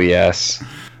 Hell yes.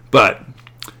 But,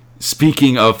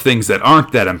 speaking of things that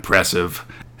aren't that impressive,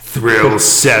 Thrill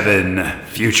 7,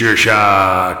 Future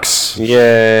Shocks.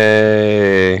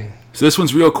 Yay. So this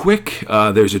one's real quick.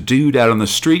 There's a dude out on the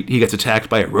street. He gets attacked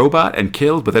by a robot and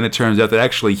killed, but then it turns out that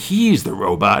actually he's the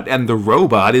robot, and the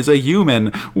robot is a human.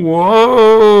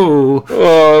 Whoa!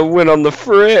 Oh, it went on the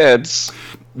fritz.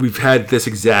 We've had this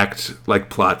exact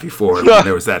plot before.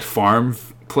 There was that farm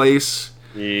place.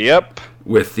 Yep.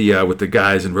 With the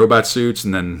guys in robot suits,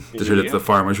 and then it turned out the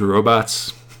farmers were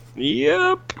robots.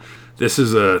 Yep. This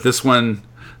is this one,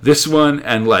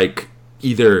 and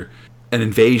either an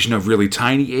invasion of really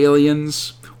tiny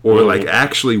aliens or like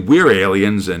actually we're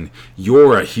aliens and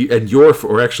or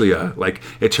actually like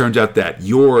it turns out that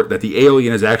the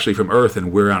alien is actually from Earth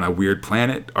and we're on a weird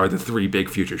planet are the three big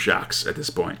future shocks at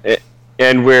this point.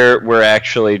 And we're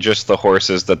actually just the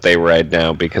horses that they ride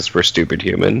now because we're stupid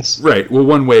humans. Right. Well,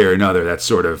 one way or another, that's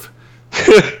sort of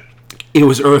it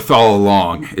was Earth all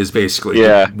along is basically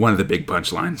one of the big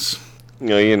punchlines.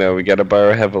 You know, we got to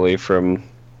borrow heavily from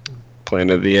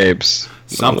Planet of the Apes.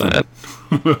 Something.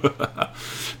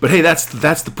 But hey, that's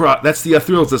the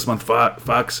thrills this month,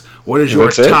 Fox. What is your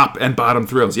top and bottom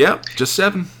thrills? Yep, just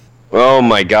 7. Oh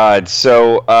my God!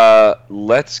 So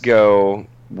let's go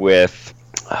with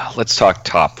let's talk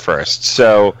top first.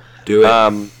 So do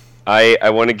it. I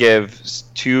want to give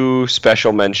 2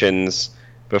 special mentions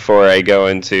before I go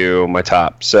into my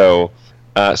top. So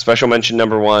special mention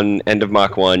number 1, end of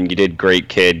Mach 1. You did great,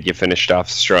 kid. You finished off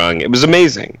strong. It was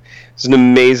amazing. It's an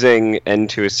amazing end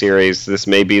to a series. This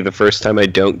may be the first time I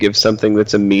don't give something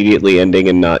that's immediately ending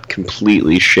and not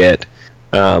completely shit.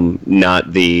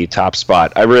 Not the top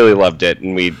spot. I really loved it,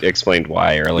 and we explained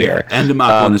why earlier. Yeah, end of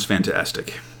Mach 1 is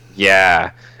fantastic.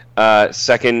 Yeah.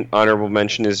 Second honorable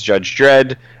mention is Judge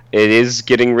Dredd. It is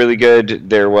getting really good.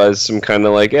 There was some kind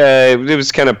of like, it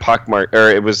was kind of pockmarked,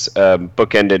 or it was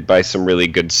bookended by some really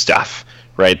good stuff.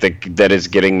 Right, that is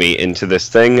getting me into this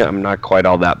thing. I'm not quite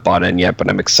all that bought in yet, but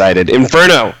I'm excited.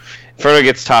 Inferno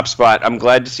gets top spot. I'm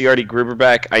glad to see Artie Gruber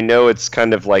back. I know it's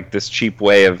kind of like this cheap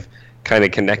way of kind of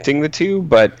connecting the two,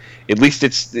 but at least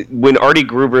it's when Artie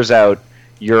Gruber's out,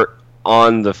 you're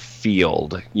on the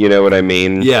field. You know what I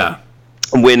mean? Yeah.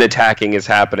 When attacking is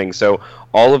happening. So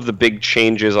all of the big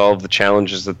changes, all of the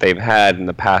challenges that they've had in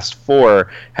the past 4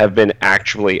 have been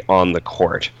actually on the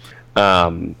court.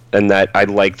 And that I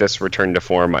like this return to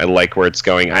form. I like where it's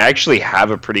going. I actually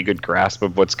have a pretty good grasp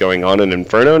of what's going on in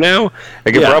Inferno now.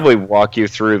 I could probably walk you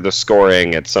through the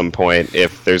scoring at some point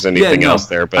if there's anything else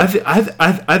there. But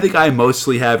I think I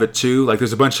mostly have it too. Like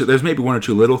there's maybe 1 or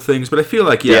 2 little things, but I feel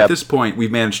like at this point we've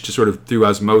managed to sort of through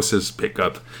osmosis pick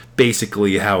up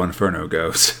basically how Inferno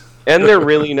goes. And they're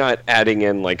really not adding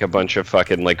in like a bunch of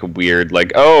fucking like weird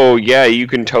like, oh yeah, you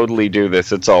can totally do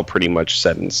this. It's all pretty much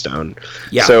set in stone.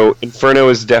 Yeah. So Inferno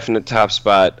is definite top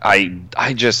spot.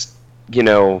 I just,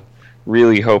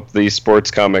 really hope these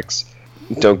sports comics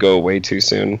don't go away too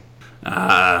soon.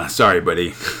 Sorry,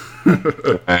 buddy.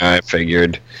 I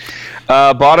figured.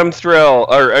 Bottom thrill,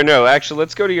 or no, actually,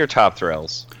 let's go to your top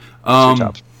thrills.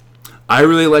 I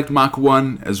really liked Mach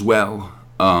 1 as well.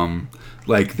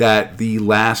 Like that, the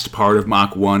last part of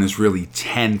Mach 1 is really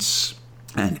tense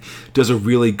and does a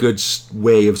really good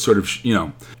way of sort of,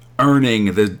 earning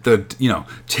the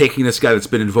taking this guy that's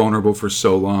been invulnerable for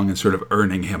so long and sort of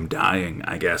earning him dying,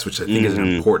 I guess, which I think is an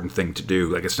important thing to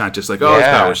do. Like, it's not just like, his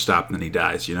power's stopped and then he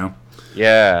dies,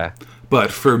 Yeah.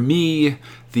 But for me,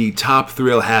 the top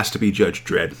thrill has to be Judge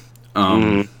Dredd.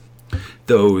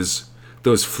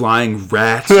 Those flying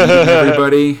rats eating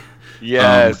everybody.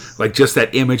 Yes. Like just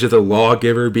that image of the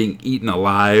lawgiver being eaten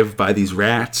alive by these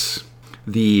rats.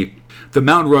 The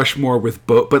Mount Rushmore with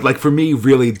both, but like for me,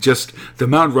 really just the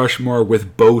Mount Rushmore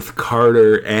with both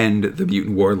Carter and the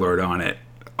Mutant Warlord on it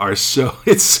are so,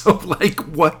 it's so like,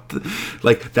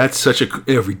 that's such a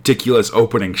ridiculous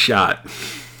opening shot.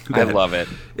 I love it.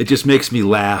 It just makes me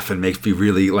laugh and makes me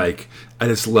really like, I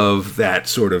just love that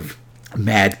sort of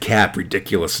madcap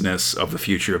ridiculousness of the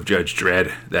future of Judge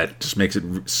Dredd that just makes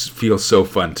it feel so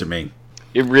fun to me.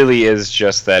 It really is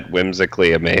just that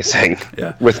whimsically amazing.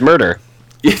 Yeah. With murder.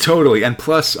 Yeah, totally. And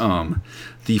plus,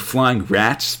 the flying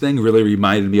rats thing really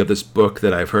reminded me of this book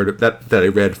that I've heard of, that I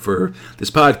read for this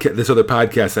other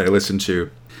podcast that I listened to.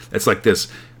 It's like this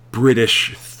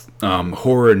British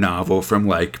horror novel from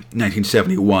like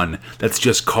 1971 that's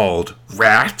just called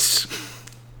Rats.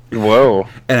 Whoa.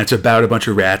 And it's about a bunch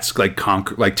of rats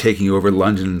like taking over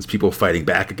London and people fighting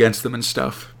back against them and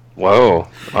stuff. Whoa.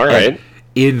 All right. And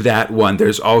in that one,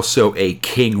 there's also a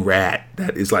king rat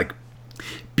that is like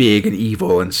big and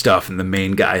evil and stuff, and the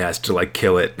main guy has to like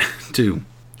kill it to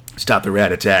stop the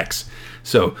rat attacks.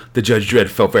 So the Judge Dredd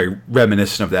felt very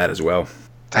reminiscent of that as well.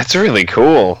 That's really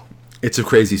cool. It's a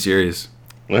crazy series.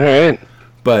 All right.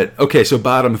 But okay, so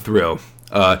bottom thrill.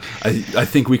 I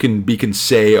think we can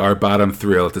say our bottom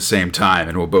thrill at the same time,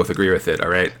 and we'll both agree with it. All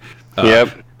right.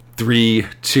 Yep. 3,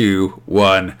 2,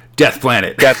 1. Death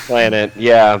Planet. Death Planet.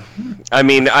 Yeah. I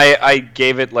mean, I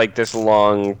gave it like this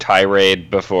long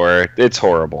tirade before. It's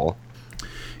horrible.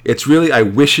 It's really. I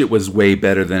wish it was way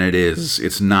better than it is.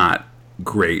 It's not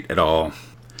great at all.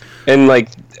 And like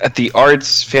the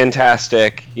art's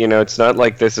fantastic. It's not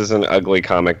like this is an ugly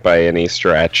comic by any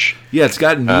stretch. Yeah, it's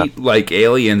got neat like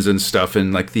aliens and stuff,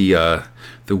 and like the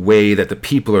the way that the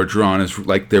people are drawn is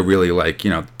like they're really like, you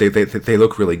know, they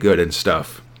look really good and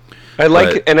stuff. I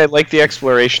like the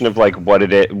exploration of like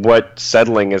what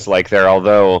settling is like there.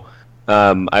 Although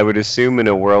I would assume in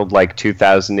a world like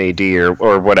 2000 AD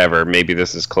or whatever, maybe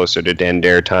this is closer to Dan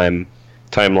Dare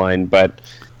timeline, but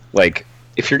like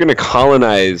if you're going to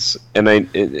colonize, and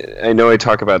I know I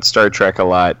talk about Star Trek a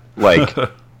lot, like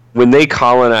when they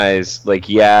colonize, like,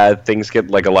 yeah, things get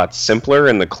like a lot simpler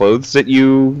in the clothes that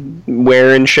you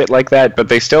wear and shit like that, but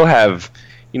they still have,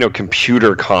 you know,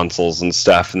 computer consoles and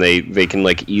stuff, and they can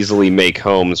like easily make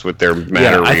homes with their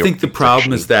matter. Yeah, I think the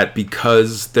problem is that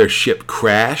because their ship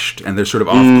crashed and they're sort of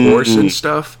off course and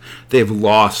stuff, they've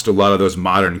lost a lot of those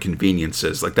modern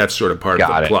conveniences. Like that's sort of part of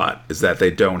the plot, is that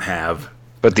they don't have.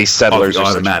 But these settlers all the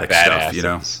are automatic such stuff, you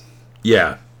know.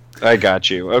 Yeah, I got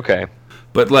you. Okay.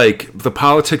 But like the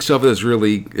politics of it is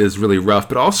really rough.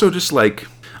 But also just like,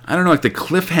 I don't know, like the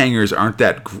cliffhangers aren't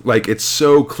that like, it's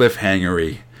so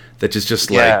cliffhangery. That is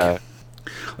just like,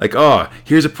 oh,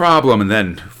 here's a problem, and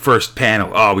then first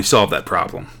panel, oh, we solved that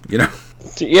problem, you know?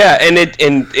 Yeah, and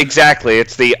exactly,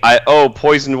 it's the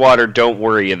poisoned water. Don't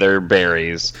worry, they're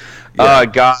berries. Yeah.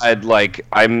 God, like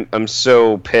I'm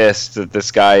so pissed that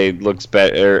this guy looks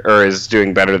better or is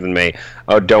doing better than me.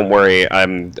 Oh, don't worry,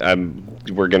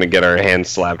 we're gonna get our hands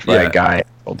slapped by a guy.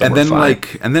 And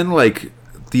then like.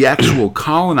 The actual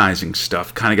colonizing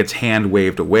stuff kind of gets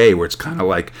hand-waved away, where it's kind of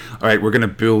like, all right, we're going to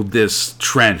build this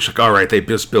trench. Like, all right, they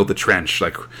just build the trench.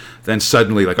 Like, then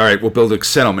suddenly, like, all right, we'll build a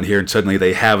settlement here, and suddenly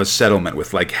they have a settlement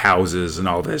with, like, houses and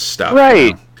all this stuff. Right.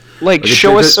 You know? Like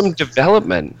show us some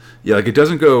development. Yeah, like, it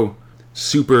doesn't go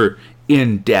super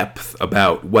in-depth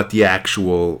about what the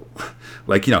actual...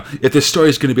 Like, you know, if the story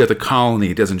is going to be about the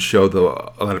colony, it doesn't show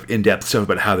a lot of in-depth stuff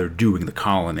about how they're doing the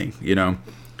colony, you know?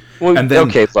 Well, and then,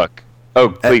 okay, look. Oh,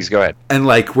 please, go ahead. And,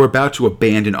 like, we're about to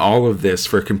abandon all of this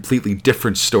for a completely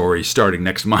different story starting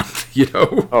next month, you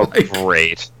know? Oh, like,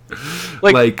 great.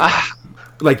 Like,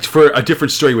 for a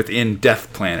different story within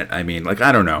Death Planet, I mean. Like,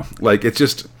 I don't know. Like, it's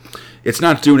just... It's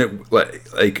not doing it...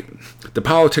 Like, the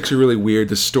politics are really weird.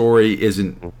 The story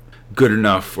isn't good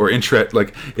enough or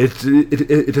like,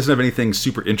 it doesn't have anything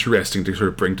super interesting to sort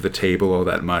of bring to the table all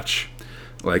that much.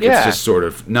 Like, it's just sort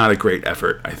of not a great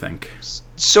effort, I think.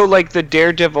 So, like the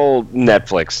Daredevil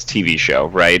Netflix TV show,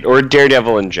 right? Or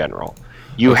Daredevil in general.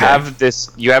 You have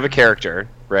a character,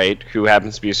 right, who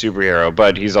happens to be a superhero,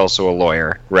 but he's also a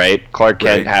lawyer, right? Clark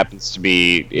Kent happens to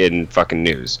be in fucking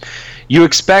news. You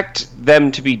expect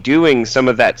them to be doing some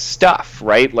of that stuff,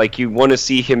 right? Like, you want to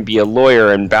see him be a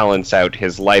lawyer and balance out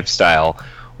his lifestyle.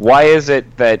 Why is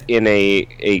it that in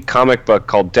a comic book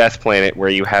called Death Planet, where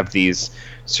you have these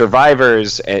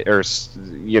survivors or,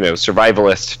 you know,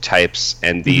 survivalist types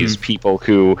and these people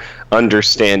who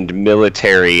understand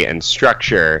military and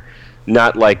structure,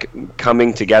 not like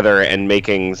coming together and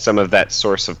making some of that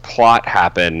source of plot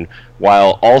happen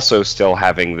while also still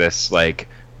having this like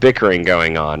bickering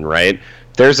going on, right?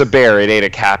 There's a bear, it ate a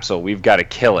capsule, we've got to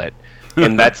kill it.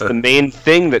 And that's the main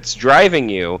thing that's driving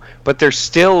you, but there's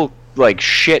still like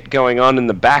shit going on in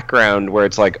the background where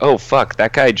it's like, oh fuck,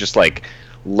 that guy just like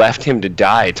left him to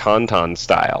die Tauntaun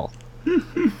style.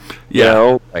 You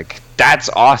know, like, that's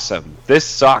awesome. This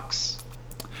sucks.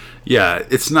 Yeah,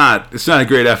 it's not a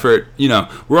great effort. You know,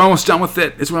 we're almost done with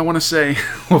it, is what I want to say.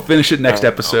 We'll finish it next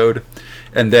episode.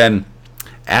 And then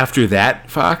after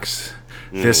that, Fox,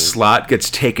 this slot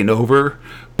gets taken over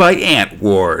by Ant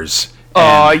Wars.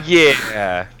 Oh,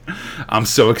 yeah. I'm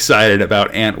so excited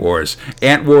about Ant Wars.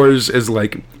 Ant Wars is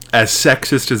like, as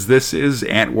sexist as this is,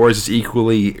 Ant Wars is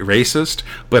equally racist,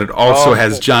 but it also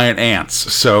has giant ants,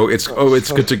 so it's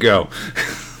good to go.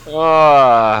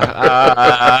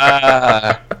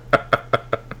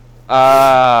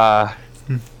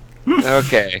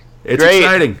 Okay. It's great.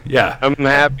 Exciting, yeah. I'm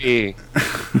happy.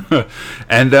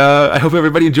 And I hope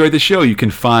everybody enjoyed the show. You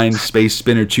can find Space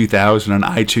Spinner 2000 on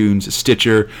iTunes,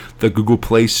 Stitcher, the Google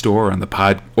Play Store,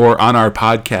 or on our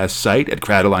podcast site at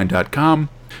crowdaline.com.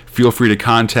 Feel free to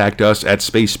contact us at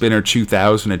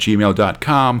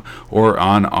spacespinner2000@gmail.com or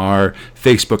on our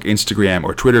Facebook, Instagram,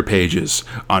 or Twitter pages.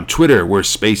 On Twitter, we're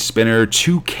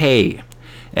SpaceSpinner2K.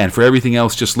 And for everything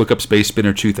else, just look up Space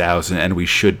Spinner 2000 and we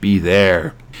should be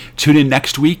there. Tune in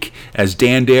next week as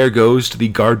Dan Dare goes to the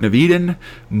Garden of Eden,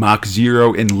 Mach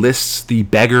Zero enlists the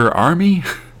Beggar Army.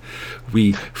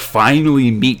 We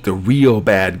finally meet the real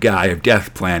bad guy of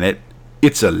Death Planet.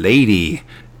 It's a lady.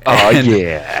 Oh,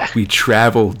 yeah. We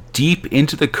travel deep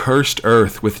into the cursed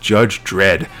earth with Judge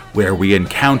Dredd, where we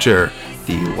encounter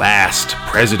the last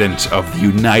president of the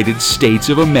United States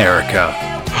of America.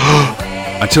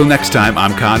 Until next time,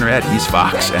 I'm Conrad, he's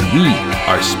Fox, and we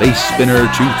are Space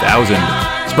Spinner 2000.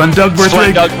 Spundug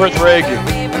Birthrig. Spundug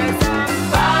Birthrig.